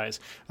these guys.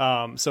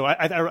 So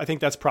I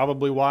think that's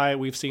probably why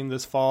we've seen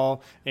this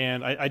fall,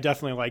 and I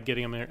definitely like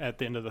getting them at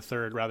the end of the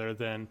third rather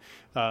than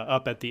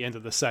up at the end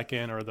of the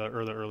second or the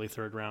early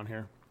third round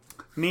here.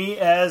 Me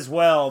as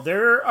well.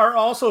 There are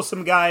also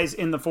some guys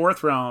in the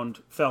fourth round,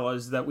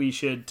 fellas, that we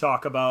should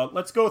talk about.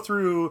 Let's go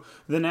through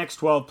the next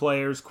 12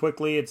 players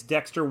quickly. It's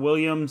Dexter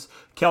Williams,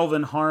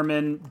 Kelvin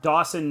Harmon,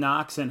 Dawson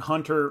Knox, and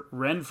Hunter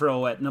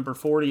Renfrow at number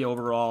 40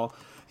 overall.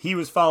 He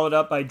was followed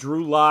up by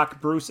Drew Lock,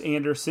 Bruce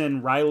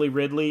Anderson, Riley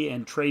Ridley,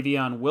 and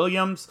Travion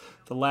Williams.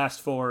 The last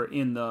 4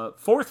 in the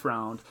fourth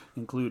round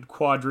include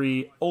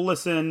Quadri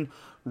Olison,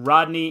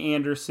 Rodney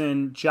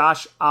Anderson,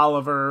 Josh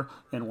Oliver,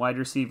 and wide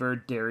receiver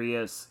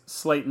Darius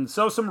Slayton.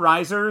 So some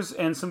risers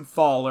and some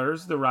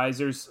fallers. The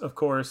risers, of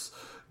course,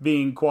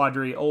 being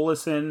Quadri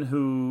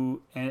Olison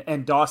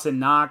and Dawson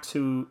Knox,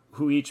 who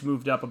each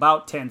moved up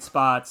about 10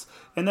 spots.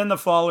 And then the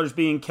fallers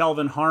being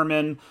Kelvin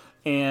Harmon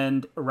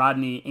and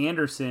Rodney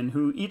Anderson,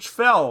 who each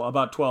fell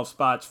about 12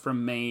 spots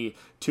from May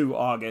to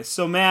August.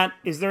 So, Matt,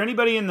 is there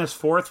anybody in this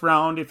fourth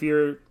round, if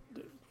you're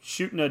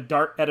shooting a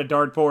dart at a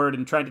dartboard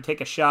and trying to take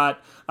a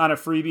shot on a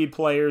freebie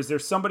player, is there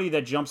somebody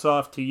that jumps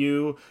off to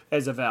you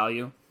as a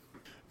value?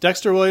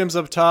 Dexter Williams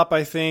up top,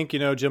 I think.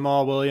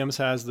 Jamal Williams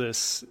has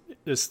this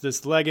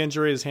leg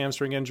injury, this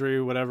hamstring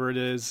injury, whatever it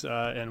is,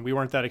 and we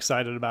weren't that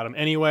excited about him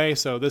anyway.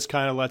 So this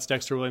kind of lets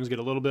Dexter Williams get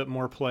a little bit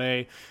more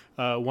play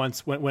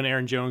when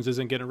Aaron Jones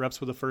isn't getting reps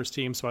with the first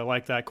team. So I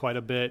like that quite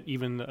a bit.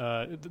 Even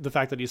the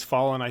fact that he's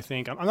fallen, I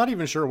think I'm not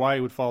even sure why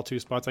he would fall 2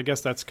 spots. I guess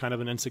that's kind of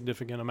an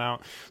insignificant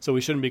amount, so we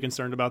shouldn't be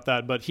concerned about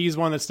that. But he's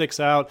one that sticks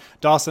out.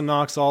 Dawson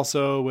Knox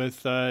also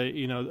with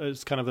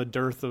it's kind of a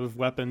dearth of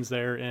weapons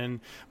there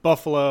in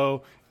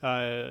Buffalo.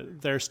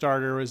 Their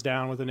starter was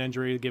down with an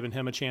injury, giving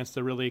him a chance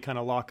to really kind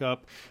of lock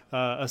up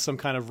some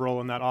kind of role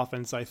in that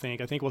offense. I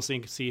think we'll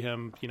see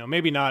him,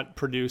 maybe not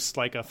produce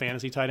like a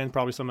fantasy tight end,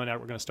 probably someone that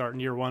we're going to start in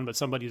year 1, but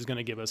somebody who's going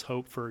to give us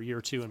hope for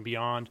year 2 and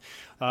beyond.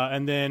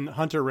 And then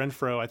Hunter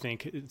Renfrow, I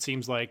think it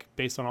seems like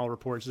based on all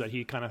reports that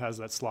he kind of has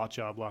that slot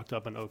job locked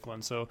up in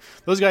Oakland. So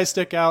those guys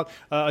stick out.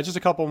 Just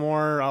a couple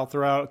more I'll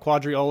throw out.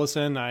 Quadri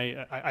Olison,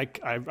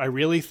 I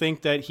really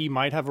think that he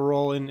might have a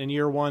role in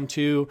year 1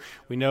 too.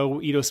 We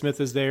know Ito Smith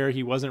is there.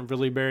 He wasn't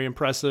really very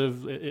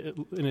impressive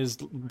in his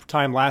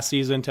time last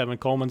season. Tevin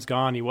Coleman's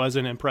gone. He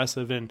wasn't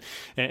impressive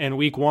in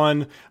week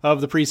 1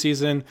 of the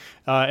preseason.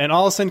 And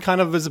Olison kind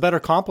of is a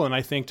better complement,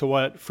 I think, to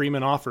what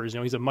Freeman offers.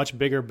 He's a much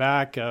bigger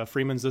back.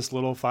 Freeman's this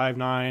little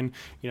 5'9",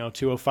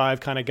 205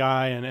 kind of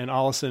guy, and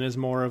Olison is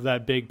more of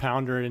that big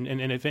pounder.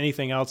 And if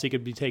anything else, he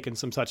could be taking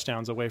some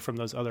touchdowns away from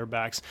those other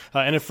backs.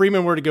 And if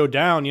Freeman were to go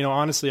down,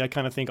 honestly, I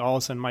kind of think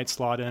Olison might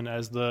slot in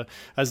as the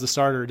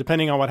starter,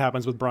 depending on what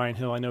happens with Brian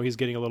Hill. I know he's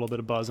getting a little bit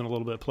of buzz and a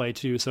little bit of play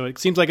too. So it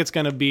seems like it's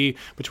going to be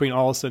between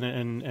Olison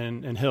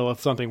and Hill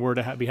if something were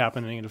to be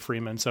happening into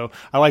Freeman. So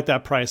I like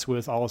that price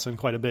with Olison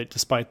quite a bit,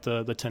 despite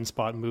the 10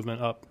 spot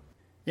movement up.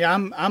 Yeah,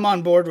 I'm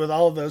on board with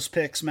all of those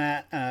picks,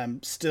 Matt.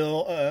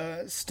 Still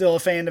a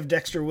fan of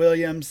Dexter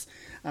Williams.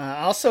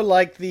 I also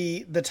like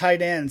the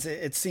tight ends.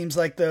 It seems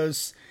like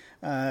those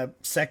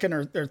second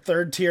or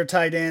third tier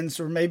tight ends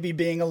were maybe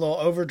being a little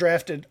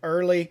overdrafted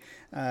early.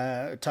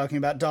 Talking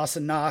about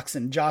Dawson Knox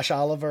and Josh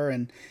Oliver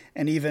and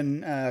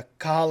even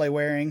Kahale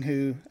Waring,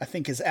 who I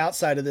think is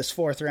outside of this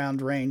 4th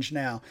round range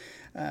now.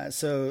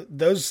 So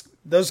those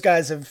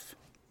guys have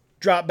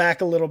dropped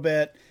back a little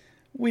bit.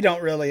 We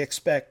don't really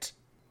expect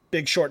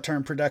big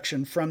short-term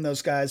production from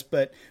those guys,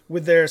 but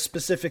with their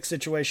specific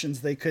situations,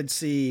 they could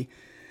see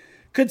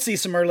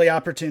some early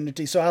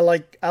opportunity. So I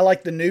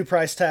like the new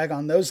price tag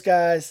on those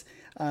guys.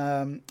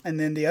 And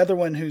then the other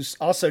one who's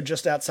also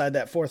just outside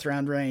that 4th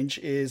round range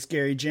is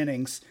Gary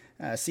Jennings,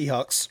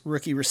 Seahawks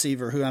rookie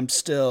receiver, who I'm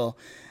still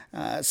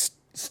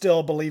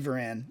a believer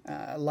in.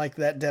 Like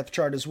that depth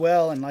chart as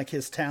well, and like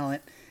his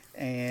talent.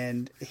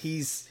 And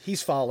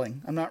he's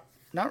falling. I'm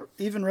not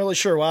even really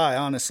sure why,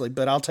 honestly,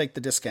 but I'll take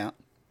the discount.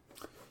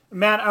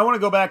 Matt, I want to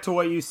go back to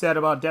what you said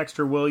about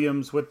Dexter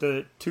Williams with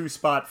the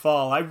 2-spot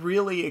fall. I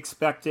really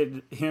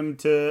expected him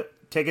to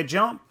take a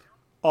jump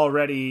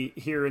already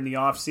here in the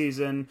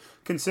offseason,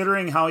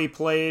 considering how he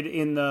played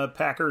in the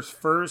Packers'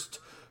 first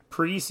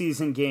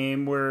preseason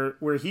game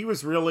where he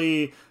was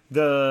really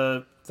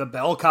the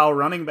bell cow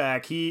running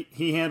back. He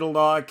handled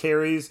all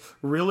carries,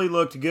 really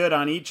looked good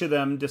on each of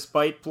them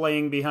despite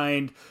playing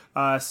behind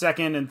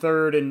second and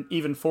third and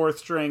even 4th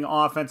string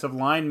offensive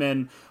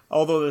linemen,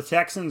 although the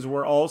Texans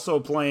were also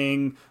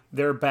playing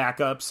their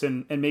backups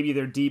and maybe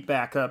their deep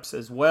backups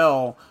as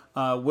well.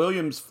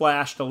 Williams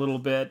flashed a little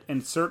bit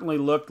and certainly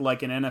looked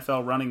like an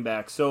NFL running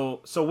back.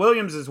 So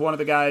Williams is one of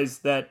the guys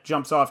that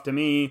jumps off to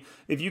me.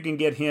 If you can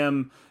get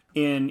him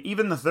in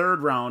even the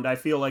 3rd round, I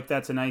feel like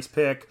that's a nice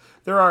pick.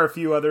 There are a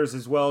few others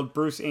as well.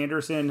 Bruce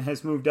Anderson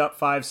has moved up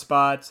 5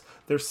 spots.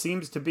 There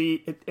seems to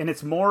be, and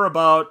it's more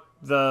about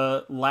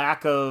the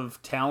lack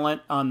of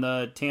talent on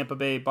the Tampa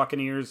Bay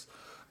Buccaneers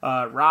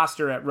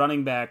roster at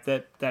running back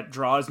that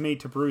draws me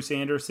to Bruce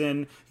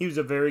Anderson. He was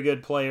a very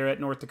good player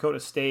at North Dakota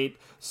State.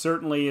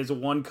 Certainly is a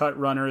one-cut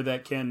runner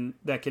that can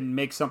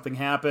make something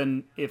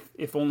happen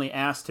if only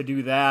asked to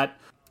do that.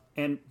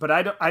 But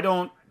I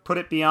don't put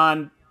it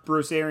beyond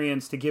Bruce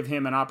Arians to give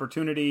him an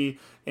opportunity,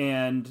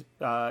 and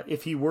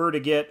if he were to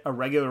get a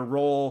regular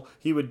role,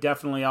 he would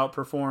definitely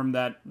outperform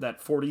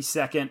that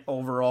 42nd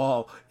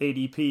overall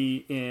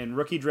ADP in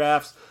rookie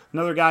drafts.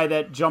 Another guy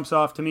that jumps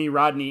off to me,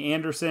 Rodney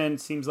Anderson.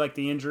 Seems like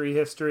the injury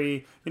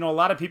history. A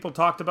lot of people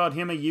talked about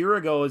him a year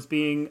ago as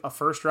being a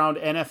 1st-round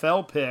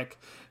NFL pick,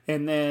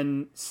 and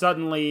then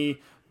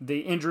suddenly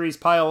the injuries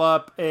pile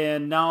up,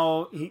 and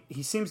now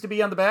he seems to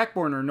be on the back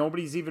burner.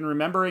 Nobody's even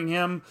remembering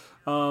him.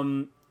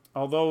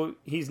 Although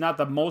he's not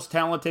the most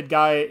talented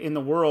guy in the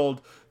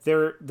world,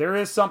 there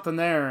is something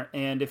there.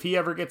 And if he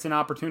ever gets an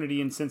opportunity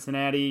in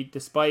Cincinnati,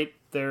 despite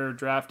their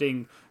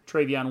drafting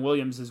Travion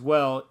Williams as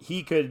well,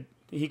 he could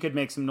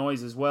make some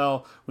noise as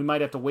well. We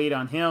might have to wait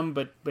on him,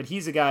 but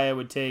he's a guy I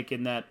would take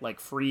in that like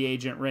free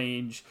agent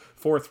range,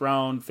 4th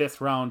round,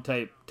 5th round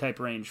type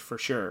range for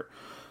sure.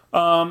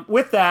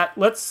 With that,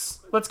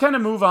 let's kind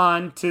of move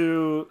on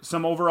to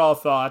some overall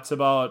thoughts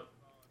about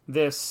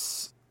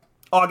this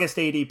August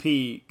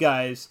ADP,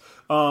 guys.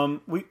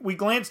 We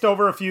glanced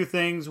over a few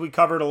things. We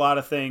covered a lot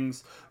of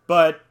things.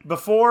 But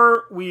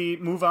before we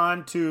move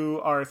on to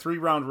our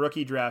 3-round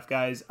rookie draft,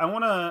 guys, I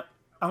want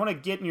to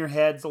get in your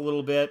heads a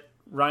little bit.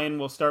 Ryan,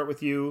 we'll start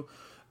with you.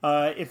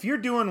 If you're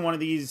doing one of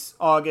these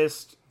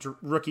August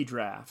rookie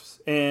drafts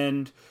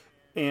and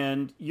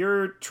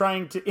you're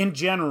trying to, in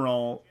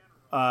general,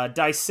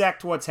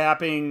 dissect what's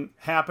happening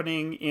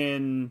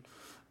in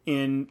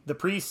the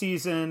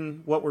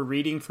preseason, what we're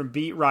reading from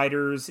beat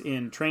writers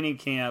in training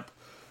camp,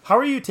 how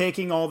are you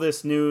taking all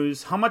this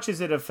news? How much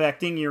is it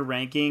affecting your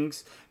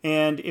rankings?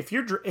 And if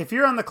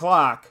you're on the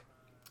clock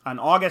on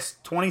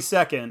August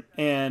 22nd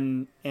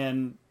and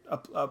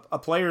a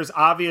player's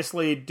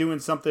obviously doing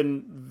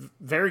something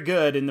very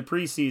good in the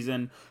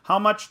preseason, how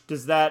much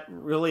does that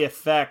really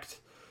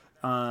affect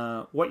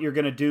what you're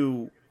going to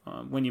do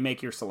when you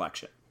make your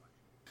selection?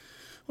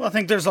 Well, I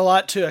think there's a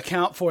lot to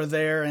account for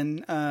there,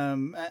 and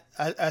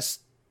I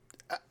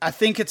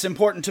think it's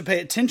important to pay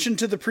attention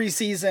to the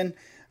preseason,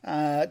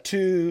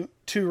 to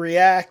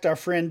react. Our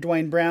friend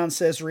Dwayne Brown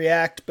says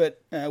react,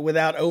 but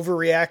without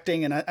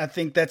overreacting, and I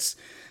think that's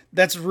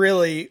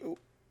really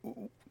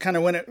kind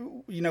of what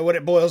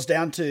it boils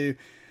down to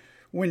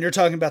when you're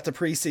talking about the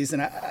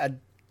preseason.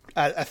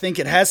 I think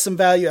it has some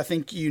value. I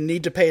think you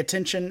need to pay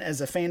attention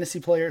as a fantasy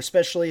player,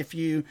 especially if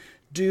you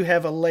do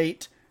have a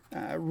late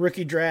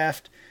rookie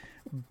draft.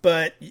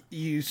 But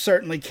you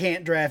certainly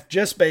can't draft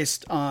just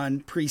based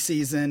on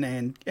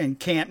preseason and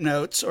camp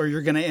notes, or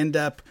you're going to end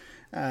up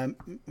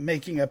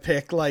making a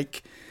pick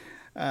like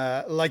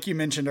you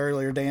mentioned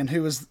earlier, Dan.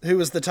 Who was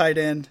the tight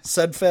end?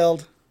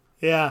 Sudfeld.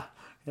 Yeah,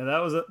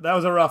 that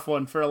was a rough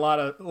one for a lot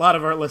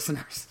of our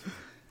listeners.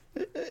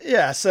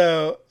 Yeah,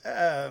 so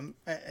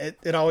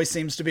it always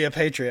seems to be a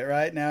Patriot,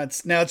 right? Now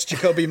it's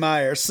Jacoby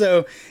Myers.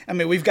 So I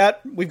mean, we've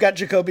got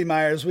Jacoby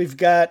Myers, we've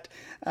got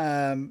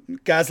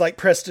guys like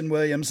Preston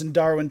Williams and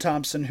Darwin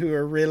Thompson who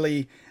are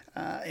really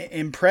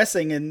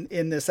impressing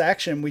in this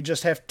action. We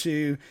just have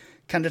to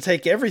kind of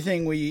take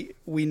everything we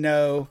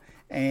know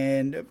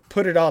and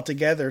put it all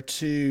together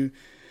to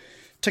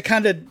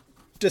kind of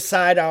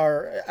decide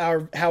our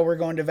how we're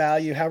going to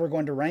value, how we're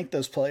going to rank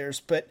those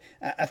players. But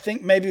I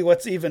think maybe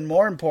what's even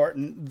more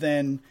important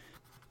than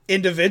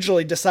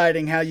individually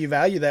deciding how you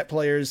value that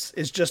player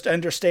is just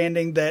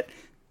understanding that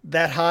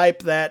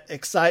hype, that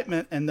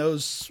excitement, and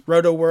those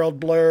Roto World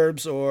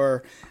blurbs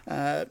or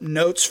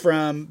notes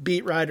from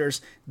beat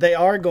writers, they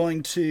are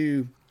going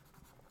to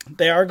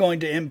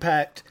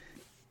impact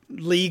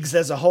leagues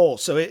as a whole.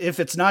 So if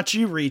it's not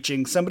you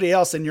reaching, somebody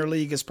else in your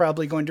league is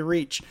probably going to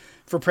reach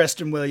for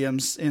Preston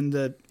Williams in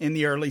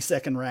the early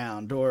second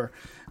round, or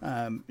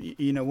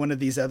one of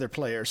these other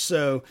players.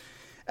 So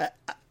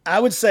I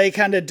would say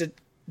kind of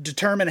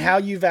determine how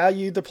you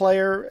value the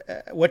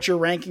player, what your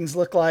rankings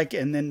look like,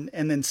 and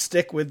then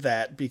stick with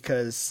that,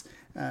 because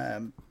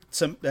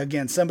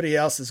somebody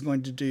else is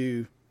going to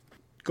do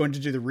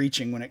the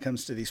reaching when it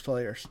comes to these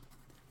players.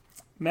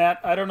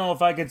 Matt, I don't know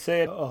if I could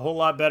say it a whole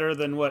lot better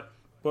than what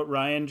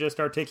Ryan just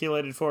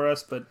articulated for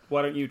us, but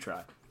why don't you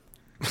try?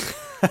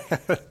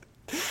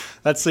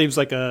 That seems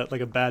like a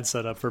bad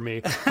setup for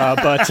me,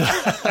 but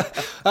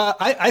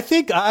I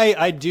think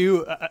I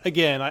do.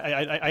 Again,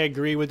 I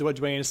agree with what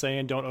Dwayne is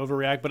saying. Don't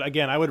overreact, but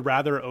again, I would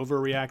rather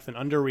overreact than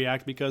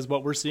underreact, because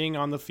what we're seeing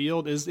on the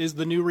field is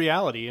the new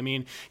reality. I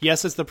mean,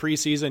 yes, it's the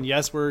preseason.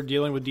 Yes, we're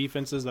dealing with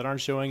defenses that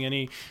aren't showing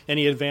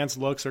any advanced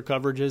looks or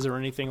coverages or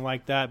anything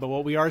like that. But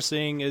what we are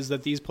seeing is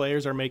that these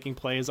players are making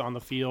plays on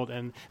the field,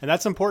 and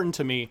that's important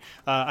to me.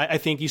 I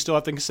think you still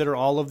have to consider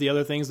all of the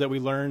other things that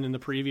we learned in the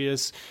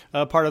previous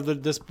part of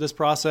this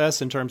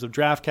process in terms of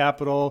draft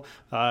capital,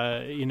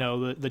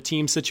 the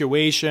team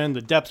situation,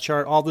 the depth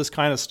chart, all this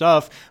kind of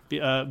stuff.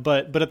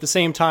 But at the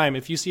same time,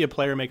 if you see a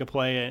player make a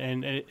play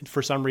and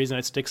for some reason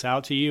it sticks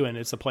out to you, and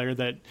it's a player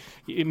that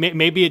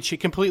maybe it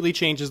completely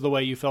changes the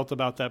way you felt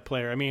about that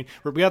player. I mean,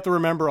 we have to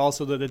remember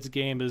also that this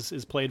game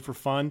is played for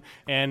fun,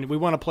 and we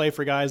want to play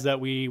for guys that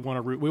we want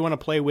to root. We want to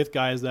play with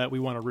guys that we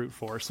want to root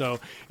for. So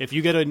if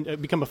you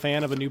become a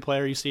fan of a new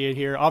player, you see it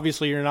here.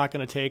 Obviously, you're not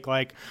going to take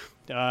like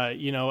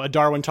a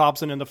Darwin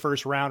Thompson in the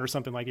first round or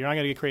something. Like, you're not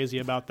going to get crazy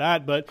about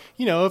that. But,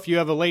 if you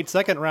have a late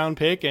second round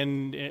pick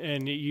and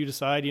you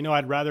decide,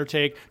 I'd rather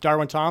take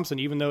Darwin Thompson,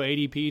 even though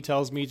ADP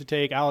tells me to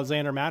take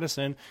Alexander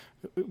Madison,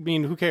 I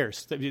mean, who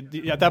cares?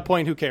 At that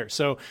point, who cares?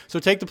 So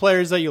take the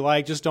players that you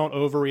like. Just don't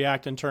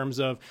overreact in terms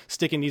of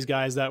sticking these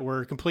guys that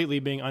were completely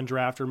being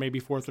undrafted, or maybe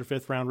 4th or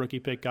 5th round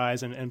rookie pick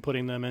guys, and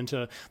putting them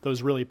into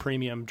those really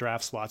premium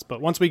draft slots. But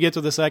once we get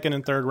to the 2nd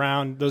and 3rd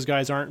round, those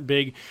guys aren't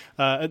big,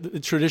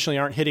 traditionally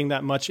aren't hitting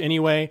that much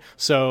anyway.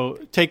 So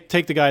take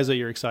the guys that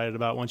you're excited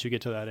about once you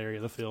get to that area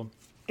of the field.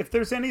 If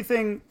there's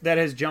anything that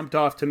has jumped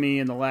off to me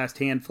in the last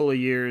handful of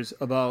years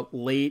about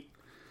late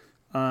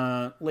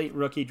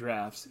rookie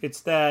drafts,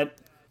 it's that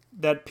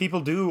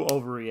people do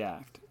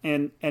overreact,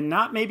 and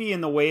not maybe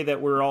in the way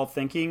that we're all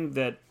thinking,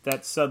 that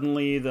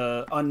suddenly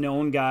the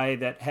unknown guy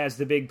that has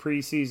the big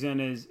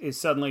preseason is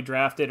suddenly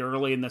drafted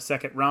early in the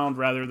 2nd round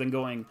rather than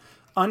going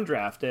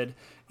undrafted.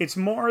 It's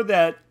more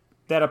that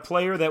that a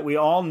player that we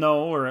all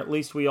know, or at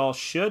least we all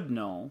should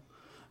know,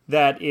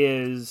 that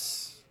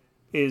is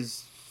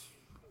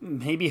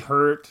maybe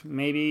hurt,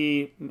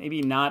 maybe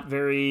not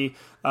very,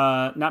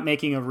 not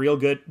making a real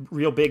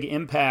big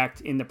impact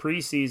in the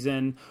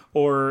preseason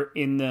or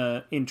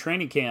in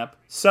training camp,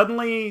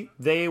 suddenly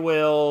they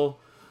will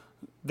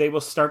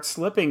start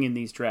slipping in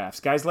these drafts.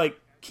 Guys like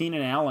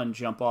Keenan Allen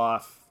jump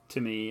off to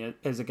me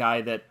as a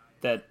guy that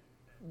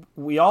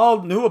we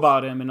all knew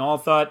about him and all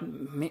thought,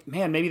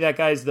 man, maybe that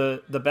guy's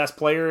the best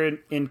player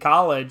in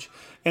college.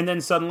 And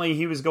then suddenly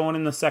he was going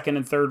in the second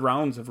and third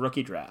rounds of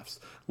rookie drafts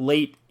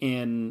late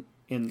in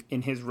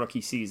his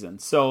rookie season.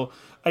 So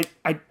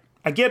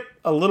I get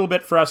a little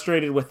bit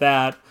frustrated with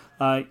that.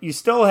 You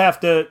still have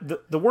to,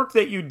 the work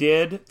that you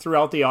did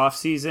throughout the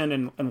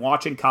offseason and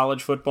watching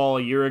college football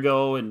a year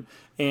ago and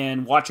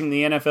watching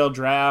the NFL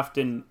draft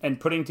and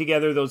putting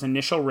together those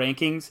initial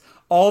rankings,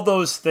 all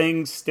those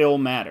things still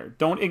matter.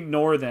 Don't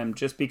ignore them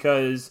just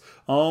because,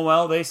 oh,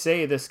 well, they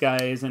say this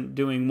guy isn't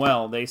doing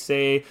well. They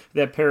say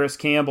that Paris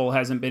Campbell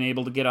hasn't been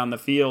able to get on the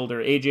field,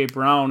 or A.J.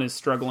 Brown is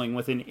struggling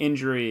with an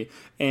injury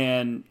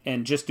and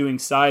just doing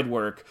side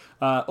work.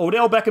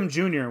 Odell Beckham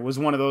Jr. was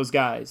one of those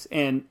guys.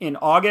 And in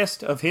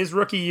August of his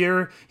rookie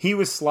year, he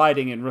was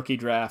sliding in rookie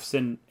drafts.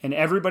 And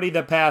everybody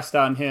that passed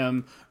on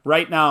him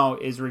right now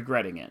is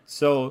regretting it.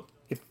 So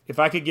if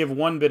I could give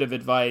one bit of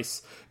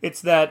advice,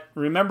 it's that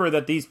remember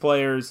that these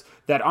players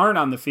that aren't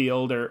on the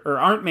field or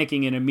aren't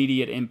making an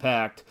immediate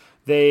impact,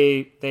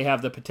 they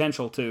have the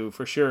potential to,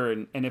 for sure.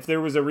 And if there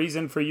was a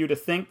reason for you to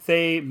think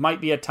they might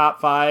be a top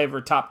 5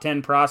 or top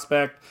 10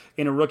 prospect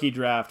in a rookie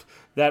draft,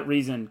 that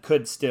reason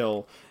could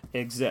still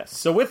exist.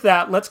 So with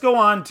that, let's go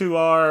on to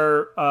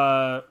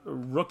our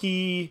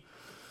rookie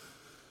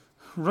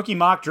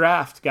mock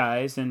draft,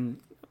 guys. And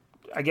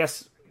I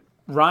guess,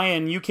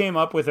 Ryan, you came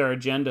up with our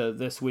agenda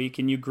this week,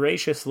 and you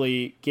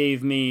graciously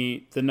gave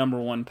me the number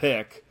 1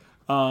 pick.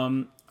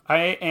 I'm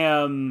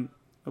going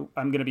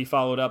to be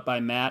followed up by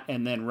Matt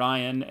and then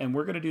Ryan, and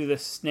we're going to do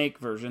this snake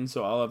version,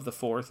 so I'll have the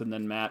 4th, and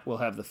then Matt will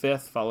have the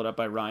 5th, followed up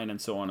by Ryan, and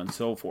so on and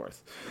so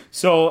forth.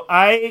 So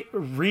I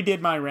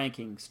redid my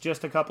rankings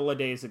just a couple of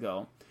days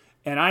ago,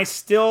 and I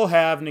still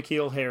have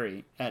N'Keal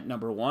Harry at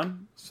number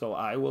 1, so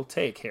I will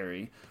take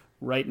Harry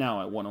right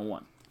now at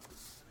 101.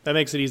 That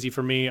makes it easy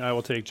for me. I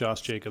will take Josh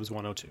Jacobs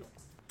 102.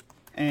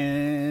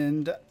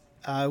 And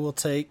I will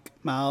take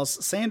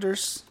Miles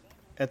Sanders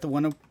at the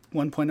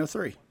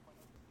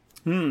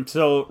 1.03.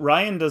 So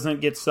Ryan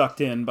doesn't get sucked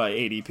in by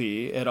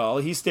ADP at all.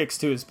 He sticks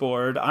to his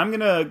board. I'm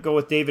going to go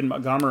with David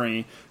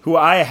Montgomery, who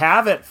I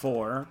have it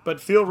for, but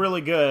feel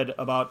really good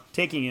about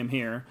taking him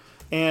here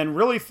and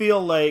really feel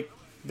like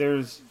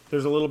there's a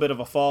little bit of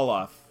a fall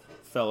off,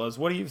 fellas.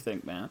 What do you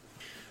think, Matt?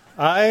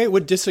 I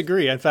would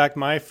disagree. In fact,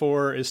 my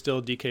 4 is still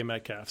DK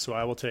Metcalf, so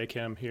I will take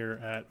him here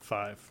at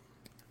 5.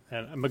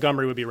 And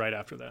Montgomery would be right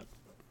after that.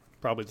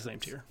 Probably the same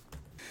tier.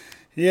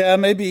 Yeah,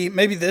 maybe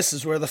this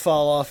is where the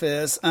fall off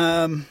is.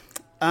 I'm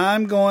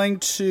going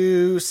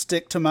to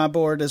stick to my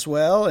board as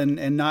well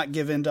and not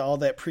give in to all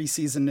that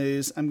preseason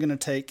news. I'm going to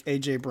take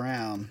A.J.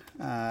 Brown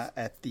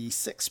at the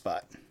 6th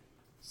spot.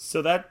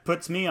 So that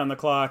puts me on the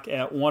clock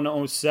at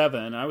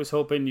 107. I was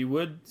hoping you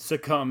would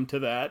succumb to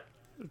that.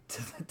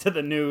 To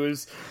the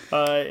news,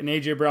 and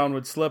A.J. Brown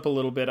would slip a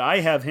little bit.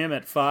 I have him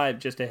at 5,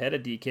 just ahead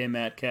of DK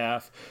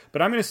Metcalf,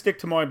 but I'm going to stick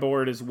to my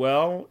board as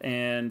well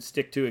and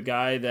stick to a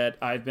guy that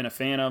I've been a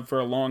fan of for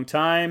a long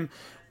time,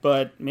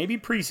 but maybe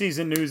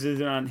preseason news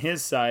isn't on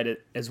his side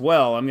as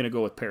well. I'm going to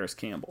go with Paris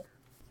Campbell.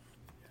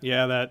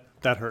 Yeah,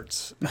 that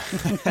hurts.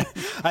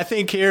 I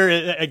think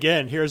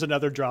here's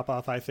another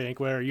drop-off, I think,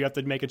 where you have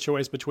to make a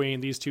choice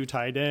between these 2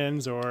 tight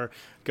ends or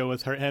go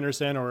with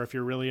Henderson, or if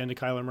you're really into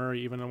Kyler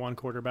Murray, even a 1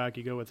 quarterback,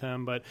 you go with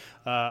him. But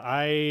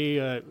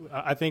I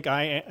think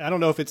I don't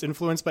know if it's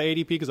influenced by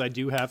ADP because I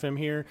do have him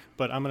here,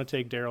 but I'm going to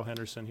take Darrell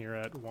Henderson here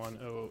at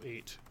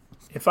 108.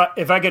 If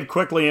I could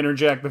quickly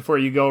interject before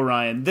you go,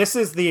 Ryan, this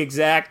is the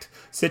exact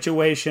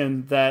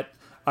situation that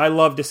I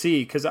love to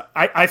see, because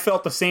I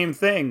felt the same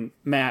thing,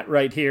 Matt,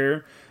 right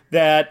here,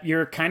 that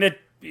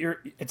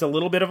it's a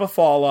little bit of a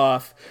fall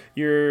off.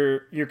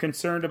 You're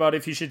concerned about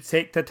if you should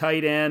take the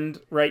tight end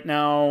right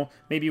now,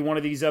 maybe one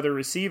of these other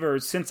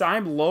receivers. Since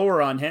I'm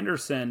lower on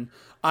Henderson,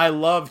 I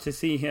love to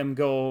see him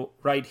go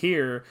right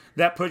here.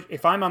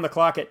 If I'm on the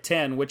clock at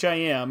 10, which I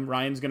am,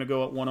 Ryan's going to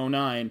go at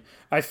 109.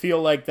 I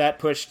feel like that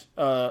pushed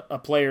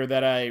a player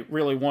that I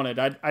really wanted.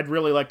 I'd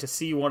really like to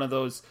see one of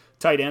those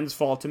tight ends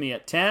fall to me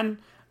at 10.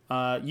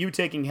 You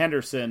taking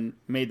Henderson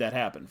made that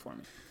happen for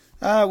me.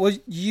 Well,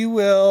 you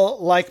will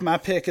like my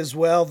pick as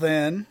well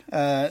then,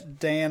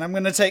 Dan. I'm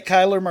going to take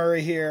Kyler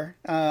Murray here.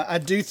 I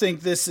do think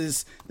this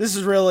is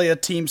really a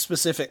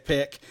team-specific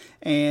pick,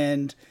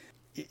 and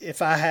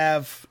if I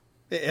have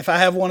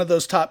one of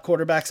those top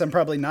quarterbacks, I'm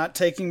probably not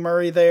taking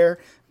Murray there.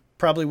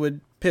 Probably would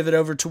pivot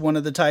over to one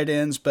of the tight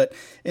ends, but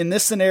in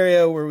this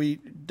scenario where we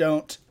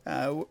don't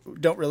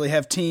really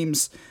have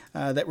teams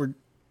that we're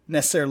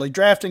necessarily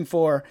drafting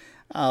for,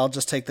 I'll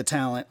just take the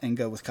talent and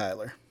go with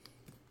Kyler.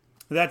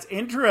 That's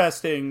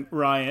interesting,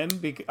 Ryan.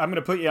 I'm going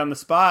to put you on the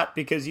spot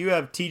because you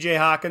have TJ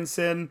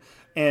Hawkinson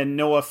and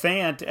Noah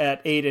Fant at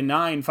 8 and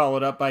 9,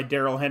 followed up by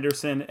Darrell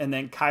Henderson and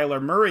then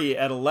Kyler Murray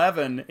at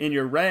 11 in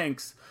your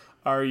ranks.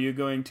 Are you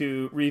going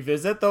to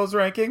revisit those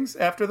rankings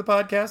after the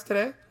podcast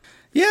today?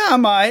 Yeah, I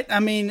might. I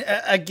mean,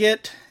 I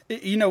get,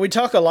 we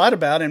talk a lot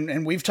about,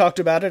 and we've talked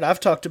about it, I've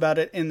talked about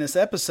it in this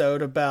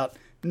episode about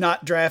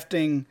not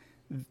drafting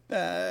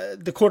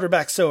the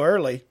quarterback so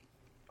early.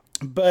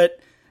 But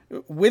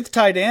with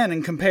tight end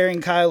and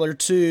comparing Kyler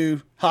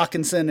to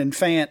Hawkinson and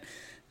Fant,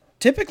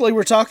 typically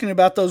we're talking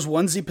about those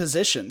onesie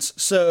positions.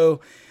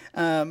 So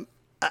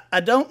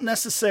I don't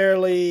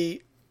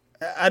necessarily,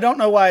 I don't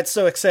know why it's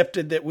so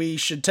accepted that we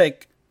should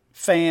take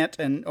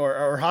Fant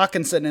or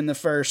Hawkinson in the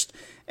first,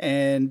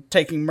 and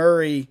taking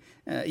Murray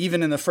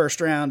even in the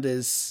first round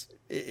is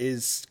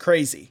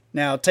crazy.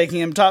 Now, taking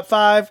him top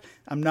 5,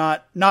 I'm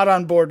not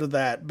on board with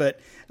that, but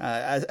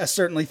I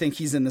certainly think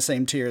he's in the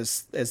same tier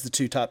as the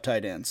 2 top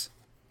tight ends.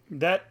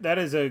 That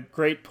is a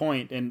great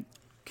point, and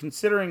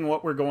considering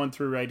what we're going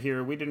through right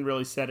here, we didn't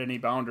really set any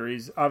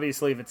boundaries.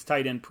 Obviously, if it's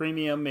tight end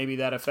premium, maybe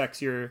that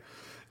affects your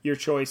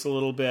choice a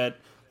little bit.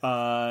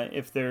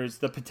 If there's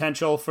the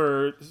potential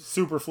for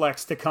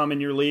Superflex to come in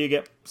your league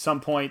at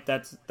some point,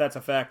 that's a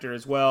factor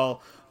as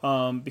well.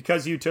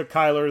 Because you took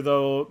Kyler,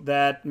 though,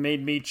 that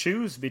made me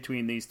choose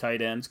between these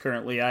tight ends.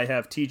 Currently, I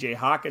have TJ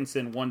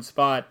Hawkinson one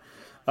spot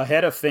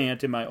ahead of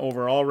Fant in my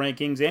overall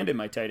rankings and in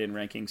my tight end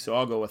rankings, so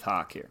I'll go with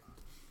Hawk here.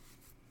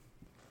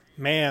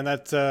 Man,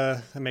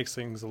 that makes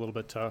things a little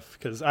bit tough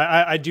because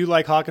I do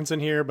like Hawkinson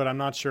here, but I'm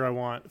not sure I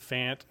want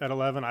Fant at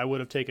 11. I would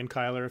have taken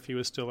Kyler if he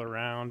was still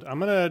around. I'm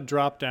going to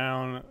drop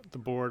down the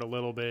board a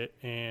little bit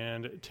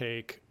and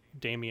take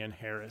Damian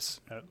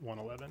Harris at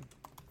 111.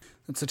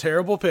 That's a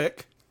terrible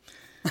pick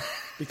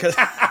because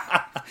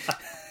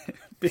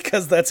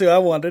because that's who I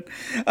wanted.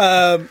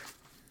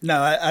 No,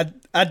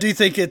 I do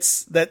think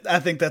I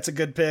think that's a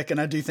good pick,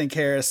 and I do think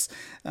Harris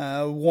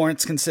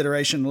warrants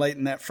consideration late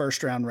in that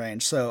first round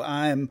range. So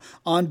I'm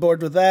on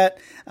board with that.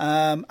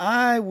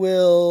 I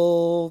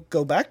will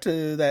go back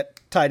to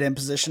that tight end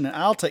position, and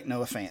I'll take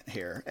Noah Fant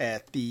here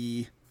at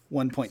the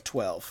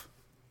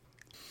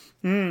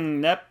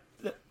 1.12.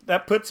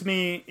 That puts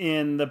me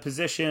in the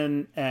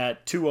position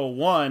at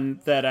 201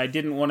 that I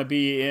didn't want to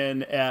be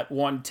in at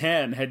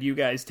 110. Had you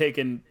guys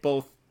taken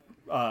both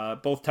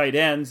tight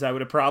ends, I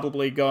would have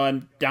probably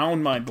gone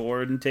down my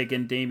board and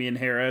taken Damian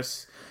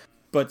Harris.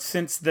 But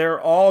since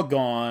they're all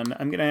gone,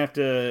 I'm going to have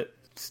to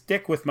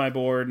stick with my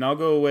board, and I'll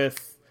go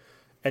with,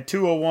 at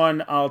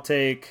 201, I'll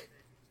take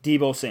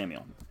Deebo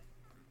Samuel.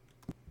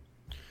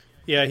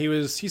 Yeah,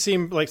 he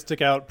seemed like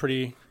stick out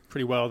pretty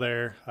well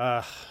there.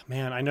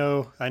 Man, I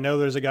know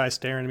there's a guy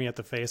staring me in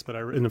the face, but I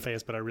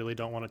really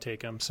don't want to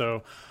take him.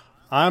 So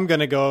I'm going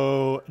to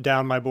go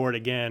down my board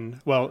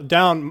again. Well,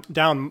 down,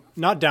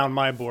 not down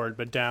my board,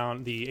 but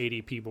down the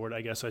ADP board,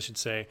 I guess I should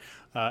say.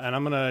 And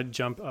I'm going to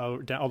jump all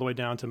the way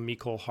down to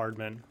Mecole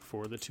Hardman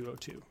for the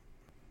 202.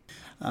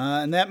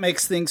 And that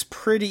makes things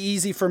pretty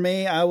easy for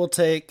me. I will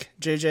take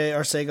JJ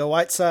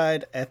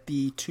Arcega-Whiteside at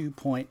the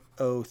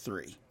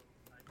 2.03.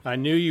 I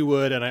knew you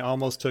would, and I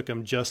almost took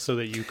him just so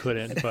that you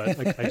couldn't,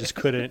 but I just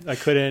couldn't. I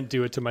couldn't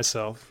do it to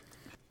myself.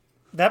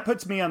 That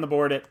puts me on the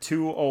board at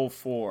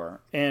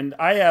 204, and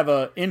I have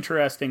an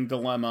interesting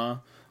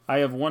dilemma. I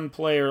have one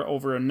player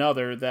over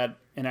another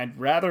and I'd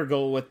rather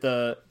go with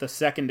the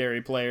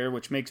secondary player,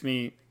 which makes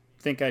me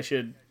think I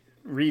should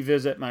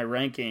revisit my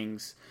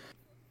rankings.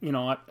 You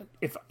know,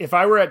 if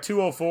I were at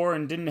 204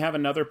 and didn't have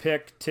another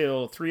pick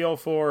till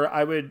 304,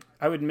 I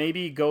would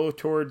maybe go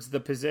towards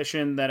the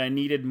position that I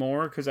needed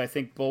more, because I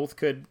think both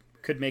could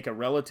make a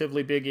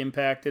relatively big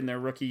impact in their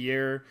rookie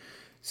year.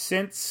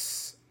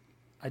 Since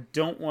I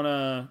don't want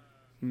to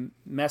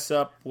mess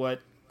up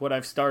what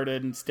I've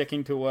started and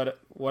sticking to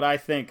what I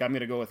think, I'm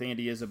going to go with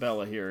Andy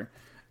Isabella here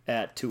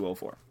at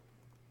 204.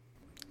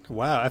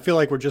 Wow, I feel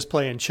like we're just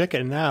playing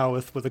chicken now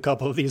with a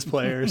couple of these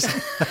players.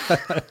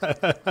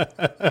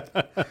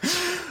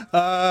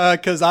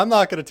 Because I'm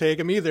not going to take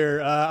him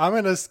either. I'm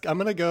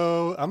gonna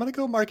go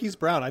Marquise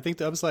Brown. I think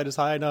the upside is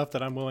high enough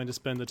that I'm willing to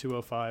spend the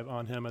 205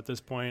 on him at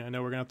this point. I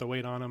know we're gonna have to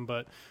wait on him,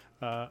 but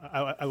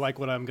I like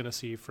what I'm gonna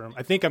see from.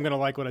 I think I'm gonna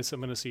like what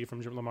I'm gonna see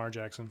from Lamar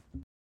Jackson.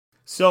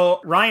 So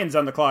Ryan's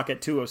on the clock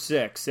at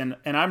 206, and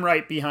I'm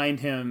right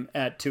behind him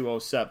at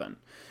 207,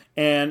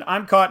 and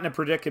I'm caught in a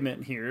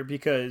predicament here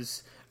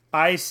because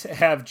I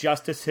have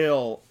Justice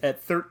Hill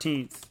at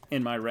 13th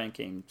in my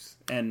rankings,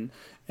 and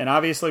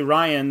obviously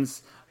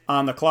Ryan's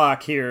on the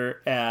clock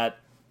here at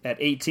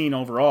 18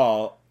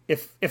 overall.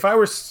 If I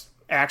were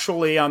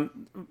actually on,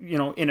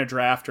 in a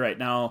draft right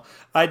now,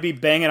 I'd be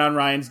banging on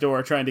Ryan's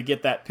door trying to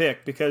get that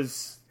pick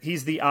because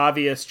he's the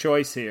obvious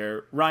choice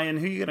here. Ryan,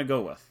 who are you going to go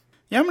with?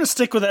 Yeah, I'm going to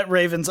stick with that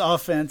Ravens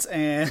offense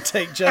and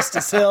take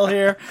Justice Hill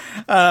here.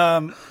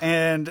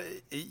 And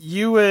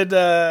you would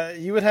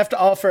have to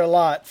offer a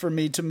lot for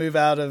me to move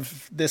out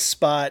of this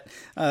spot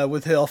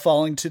with Hill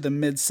falling to the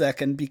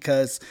mid-second,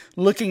 because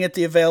looking at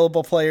the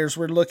available players,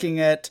 we're looking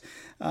at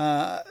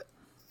a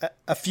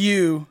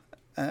few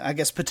I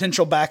guess,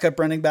 potential backup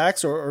running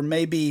backs or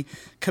maybe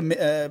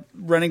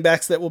running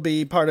backs that will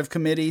be part of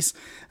committees.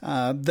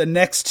 The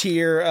next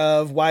tier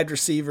of wide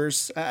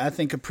receivers, I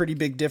think a pretty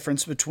big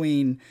difference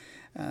between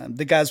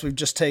the guys we've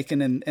just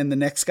taken and the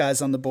next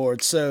guys on the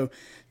board. So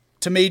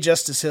to me,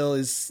 Justice Hill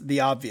is the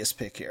obvious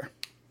pick here.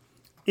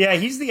 Yeah,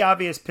 he's the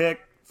obvious pick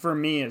for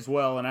me as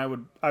well, and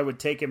I would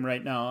take him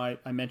right now.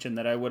 I mentioned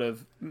that I would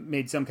have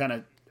made some kind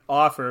of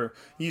offer.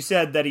 You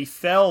said that he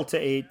fell to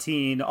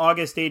 18.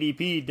 August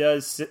ADP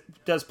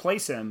does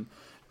place him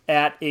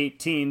at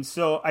 18.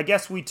 So I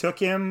guess we took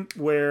him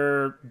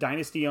where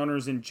dynasty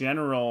owners in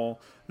general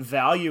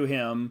value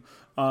him.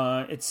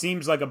 It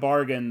seems like a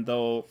bargain,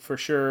 though, for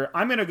sure.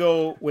 I'm going to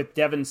go with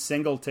Devin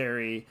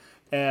Singletary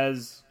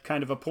as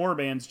kind of a poor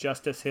man's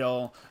Justice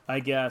Hill, I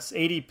guess.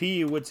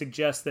 ADP would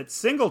suggest that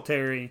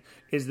Singletary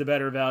is the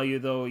better value,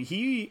 though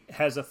he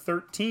has a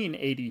 13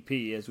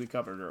 ADP, as we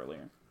covered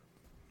earlier.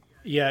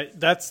 Yeah,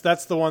 that's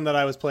the one that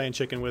I was playing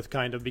chicken with,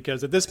 kind of,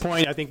 because at this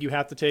point, I think you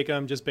have to take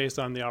him just based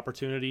on the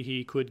opportunity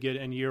he could get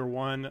in year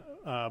one,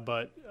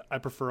 but I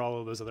prefer all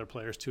of those other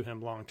players to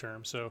him long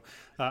term. So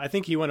I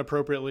think he went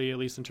appropriately, at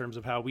least in terms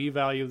of how we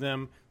value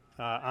them.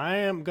 I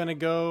am going to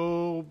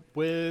go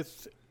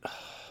with...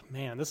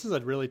 Man, this is a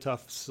really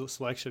tough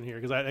selection here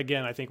because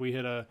I think we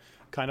hit a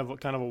kind of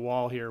a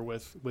wall here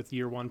with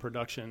year one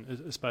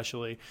production,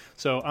 especially.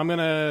 So I'm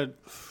gonna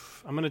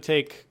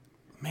take.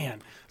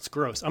 Man, it's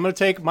gross. I'm gonna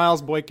take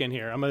Miles Boykin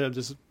here. I'm gonna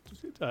just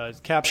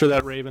capture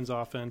that Ravens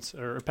offense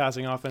or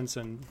passing offense,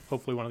 and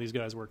hopefully one of these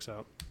guys works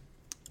out.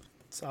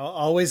 It's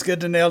always good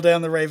to nail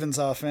down the Ravens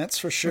offense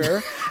for sure.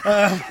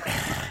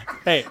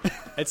 Hey,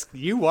 it's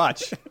you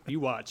watch.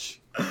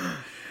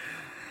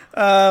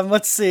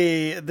 Let's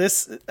see.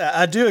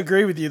 I do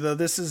agree with you, though.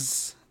 This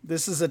is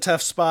a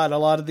tough spot. A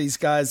lot of these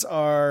guys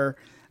are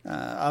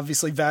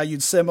obviously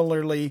valued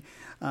similarly,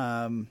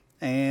 and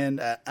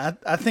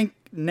I think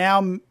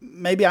now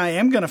maybe I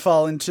am going to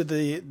fall into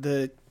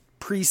the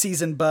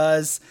preseason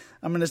buzz.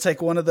 I'm going to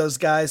take one of those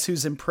guys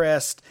who's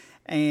impressed,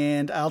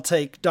 and I'll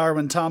take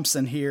Darwin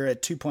Thompson here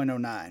at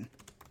 2.09.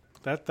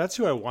 That's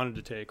who I wanted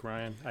to take,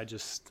 Ryan. I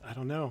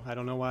don't know. I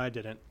don't know why I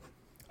didn't.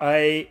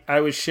 I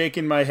was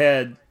shaking my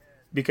head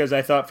because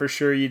I thought for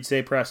sure you'd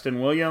say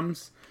Preston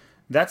Williams.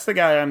 That's the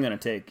guy I'm going to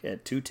take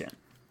at 210.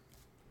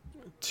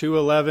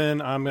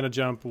 211, I'm going to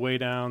jump way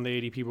down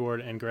the ADP board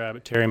and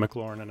grab Terry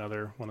McLaurin,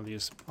 another one of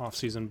these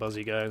off-season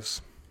buzzy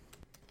guys.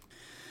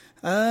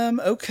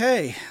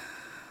 Okay.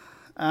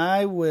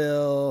 I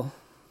will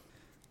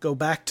go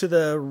back to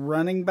the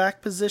running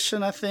back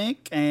position, I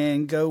think,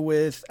 and go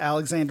with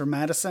Alexander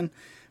Madison.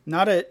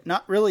 Not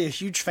really a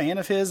huge fan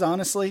of his,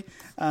 honestly.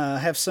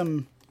 Have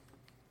some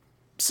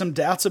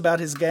doubts about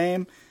his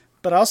game,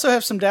 but I also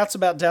have some doubts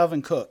about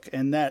Dalvin Cook,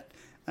 and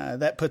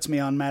that puts me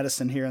on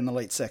Madison here in the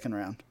late second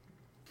round.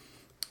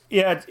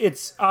 Yeah,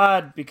 it's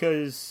odd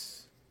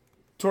because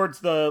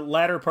towards the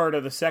latter part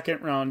of the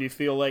second round, you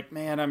feel like,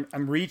 man,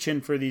 I'm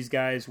reaching for these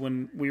guys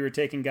when we were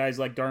taking guys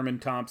like Darwin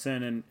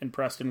Thompson and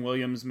Preston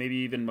Williams, maybe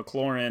even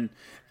McLaurin,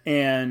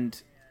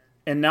 and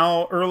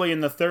now early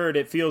in the third,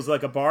 it feels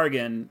like a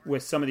bargain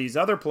with some of these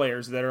other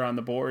players that are on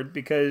the board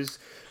because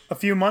a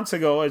few months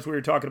ago, as we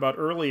were talking about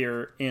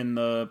earlier in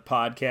the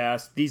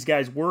podcast, these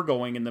guys were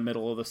going in the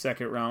middle of the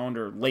second round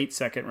or late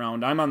second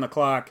round. I'm on the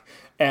clock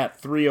at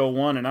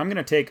 301, and I'm going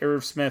to take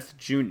Irv Smith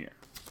Jr.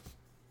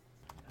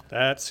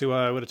 That's who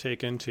I would have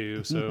taken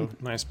too. So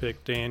nice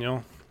pick,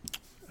 Daniel.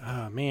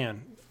 Oh,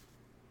 man.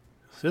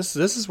 This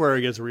is where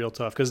it gets real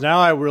tough because now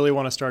I really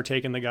want to start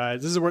taking the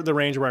guys. This is where the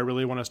range where I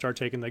really want to start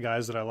taking the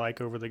guys that I like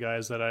over the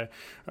guys that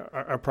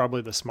are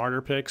probably the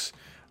smarter picks.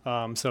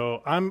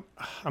 So I'm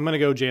going to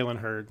go Jalen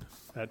Hurd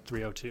at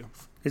 302.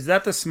 Is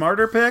that the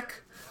smarter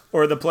pick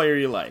or the player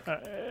you like?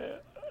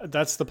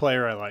 That's the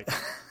player I like.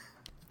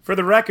 For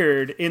the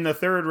record, in the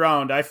third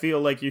round, I feel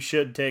like you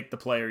should take the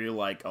player you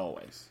like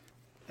always.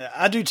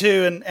 I do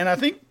too, and I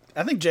think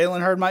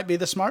Jalen Hurd might be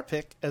the smart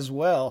pick as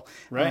well.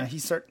 Right. He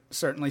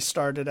certainly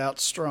started out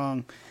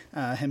strong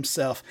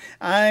himself.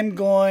 I'm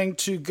going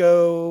to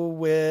go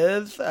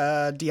with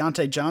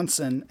Deontay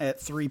Johnson at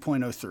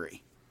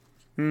 3.03.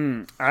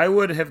 I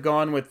would have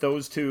gone with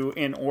those two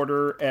in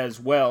order as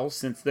well,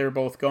 since they're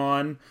both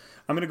gone.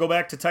 I'm going to go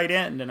back to tight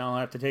end, and I'll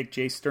have to take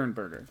Jay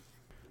Sternberger.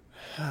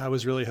 I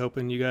was really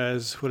hoping you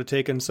guys would have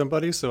taken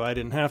somebody, so I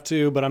didn't have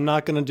to, but I'm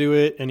not going to do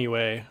it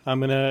anyway.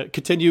 I'm going to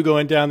continue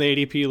going down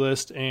the ADP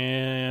list,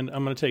 and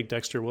I'm going to take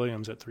Dexter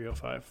Williams at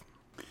 305.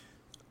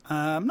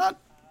 I'm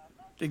not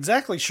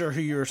exactly sure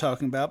who you were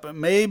talking about, but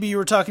maybe you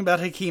were talking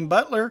about Hakeem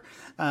Butler.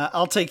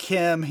 I'll take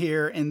him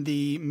here in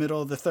the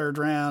middle of the third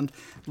round.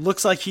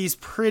 Looks like he's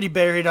pretty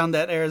buried on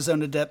that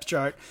Arizona depth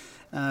chart.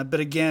 But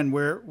again,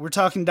 we're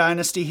talking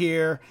dynasty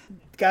here.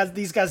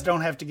 These guys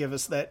don't have to give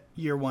us that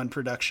year one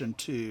production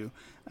to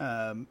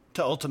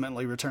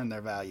ultimately return their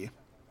value.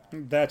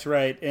 That's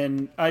right,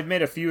 and I've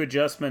made a few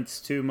adjustments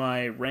to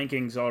my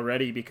rankings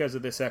already because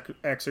of this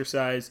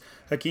exercise.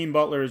 Hakeem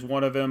Butler is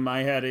one of them.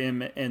 I had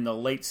him in the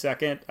late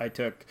second. I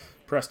took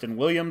Preston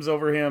Williams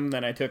over him.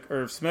 Then I took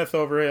Irv Smith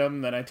over him.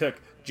 Then I took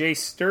Jay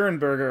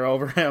Sternberger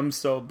over him.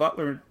 So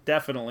Butler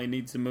definitely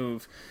needs to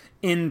move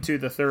into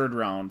the third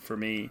round for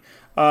me.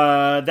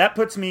 That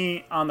puts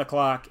me on the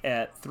clock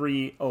at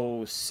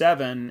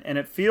 307, and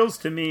it feels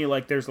to me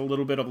like there's a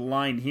little bit of a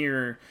line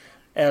here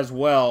as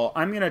well.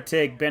 I'm going to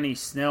take Benny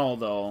Snell,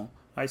 though.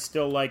 I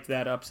still like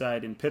that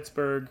upside in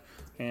Pittsburgh,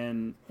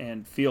 and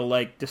feel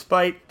like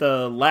despite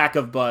the lack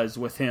of buzz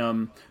with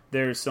him,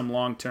 there's some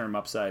long-term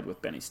upside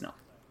with Benny Snell.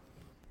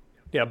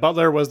 Yeah,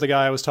 Butler was the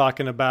guy I was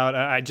talking about.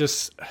 I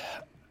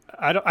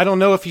don't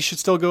know if he should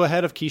still go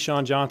ahead of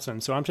Keyshawn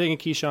Johnson. So I'm taking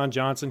Keyshawn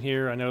Johnson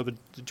here. I know the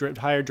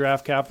higher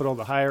draft capital,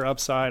 the higher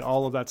upside,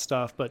 all of that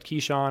stuff. But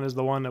Keyshawn is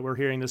the one that we're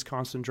hearing this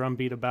constant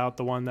drumbeat about,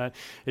 the one that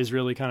is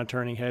really kind of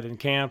turning head in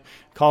camp.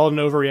 Call it an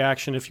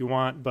overreaction if you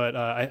want, but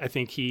I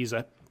think he's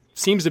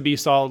seems to be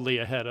solidly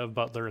ahead of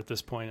Butler at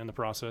this point in the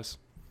process.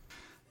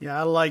 Yeah,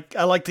 I like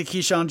the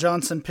Keyshawn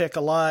Johnson pick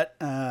a lot.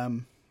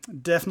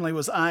 Definitely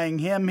was eyeing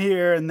him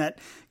here, and that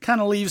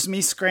kind of leaves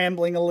me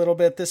scrambling a little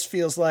bit. This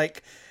feels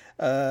like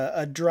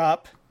a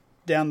drop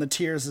down the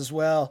tiers as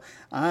well.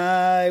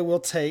 I will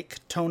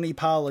take Tony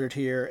Pollard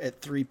here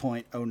at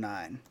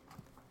 3.09.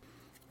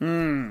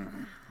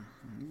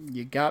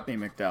 You got me,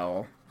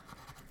 McDowell.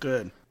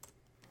 Good.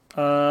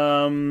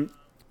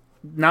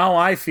 Now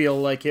I feel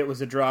like it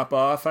was a drop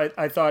off.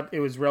 I thought it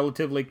was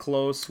relatively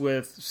close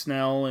with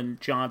Snell and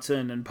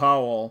Johnson and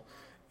Powell.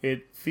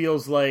 It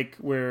feels like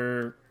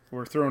we're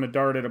throwing a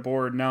dart at a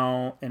board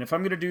now, and if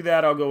I'm going to do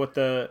that, I'll go with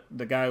the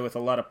guy with a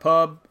lot of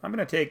pub. I'm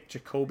going to take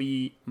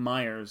Jacoby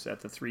Myers at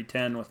the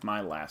 310 with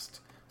my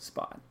last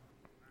spot.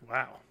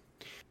 Wow.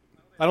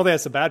 I don't think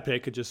that's a bad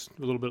pick. It's just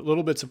a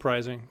little bit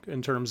surprising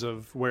in terms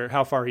of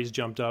how far he's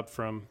jumped up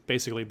from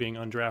basically being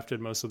undrafted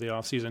most of the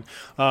offseason.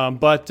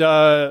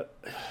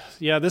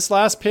 Yeah, this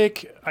last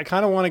pick, I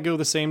kind of want to go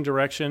the same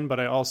direction, but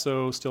I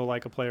also still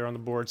like a player on the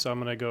board, so I'm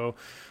going to go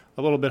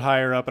a little bit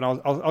higher up, and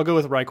I'll go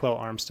with Raquel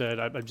Armstead.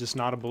 I'm just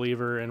not a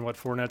believer in what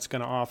Fournette's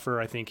going to offer.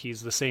 I think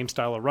he's the same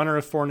style of runner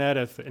as Fournette.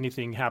 If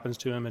anything happens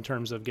to him in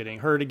terms of getting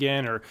hurt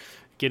again or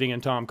getting in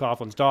Tom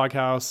Coughlin's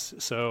doghouse,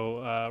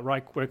 so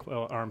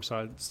Raquel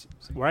Armstead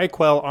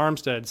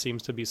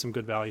seems to be some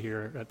good value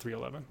here at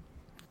 311.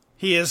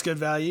 He is good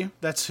value.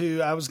 That's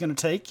who I was going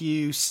to take.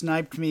 You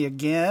sniped me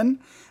again.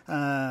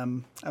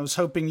 I was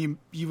hoping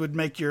you would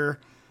make your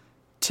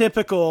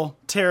typical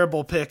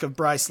terrible pick of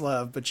Bryce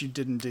Love, but you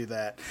didn't do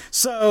that.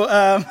 So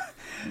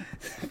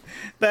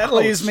that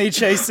leaves me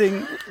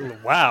chasing.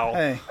 Wow.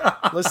 Hey,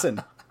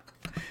 listen,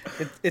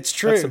 it's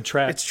true. That's some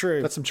trash. It's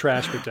true. That's some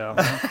trash,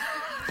 McDowell.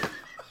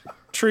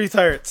 Truth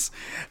hurts.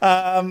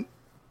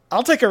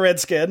 I'll take a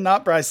Redskin,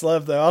 not Bryce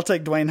Love though. I'll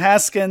take Dwayne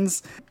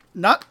Haskins.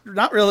 Not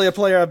really a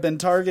player I've been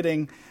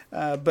targeting,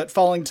 but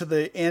falling to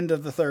the end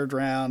of the third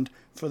round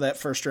for that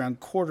first round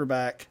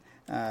quarterback,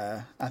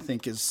 I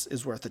think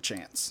is worth a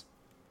chance.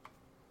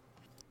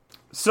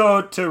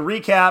 So to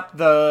recap,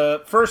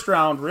 the first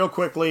round real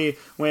quickly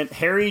went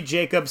Harry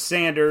Jacob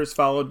Sanders,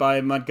 followed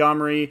by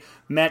Montgomery,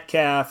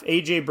 Metcalf,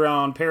 A.J.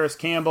 Brown, Paris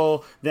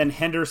Campbell, then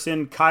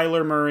Henderson,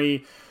 Kyler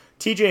Murray,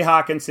 T.J.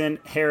 Hawkinson,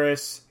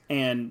 Harris,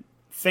 and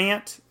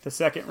Fant. The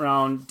second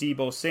round,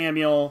 Deebo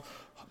Samuel,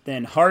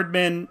 then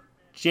Hardman,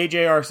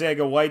 J.J.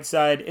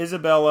 Arcega-Whiteside,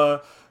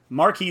 Isabella,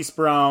 Marquise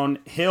Brown,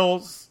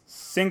 Hills,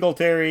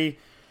 Singletary,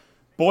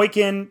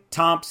 Boykin,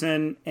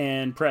 Thompson,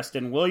 and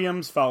Preston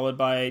Williams, followed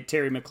by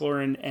Terry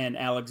McLaurin and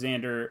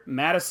Alexander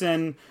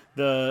Madison.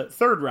 The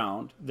third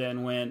round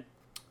then went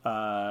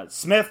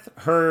Smith,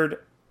 Hurd,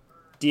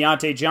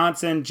 Deontay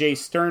Johnson, Jay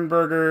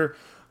Sternberger,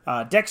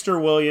 Dexter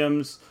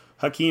Williams,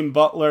 Hakeem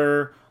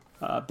Butler,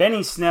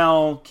 Benny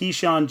Snell,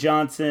 Keyshawn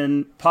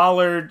Johnson,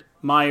 Pollard,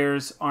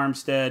 Myers,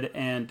 Armstead,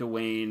 and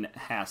Dwayne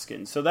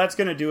Haskins. So that's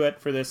going to do it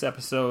for this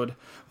episode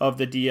of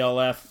the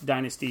DLF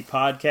Dynasty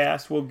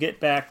podcast. We'll get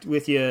back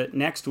with you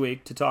next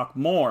week to talk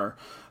more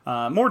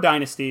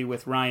Dynasty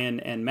with Ryan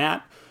and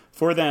Matt.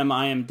 For them,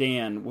 I am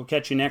Dan. We'll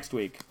catch you next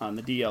week on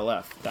the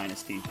DLF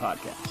Dynasty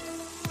podcast.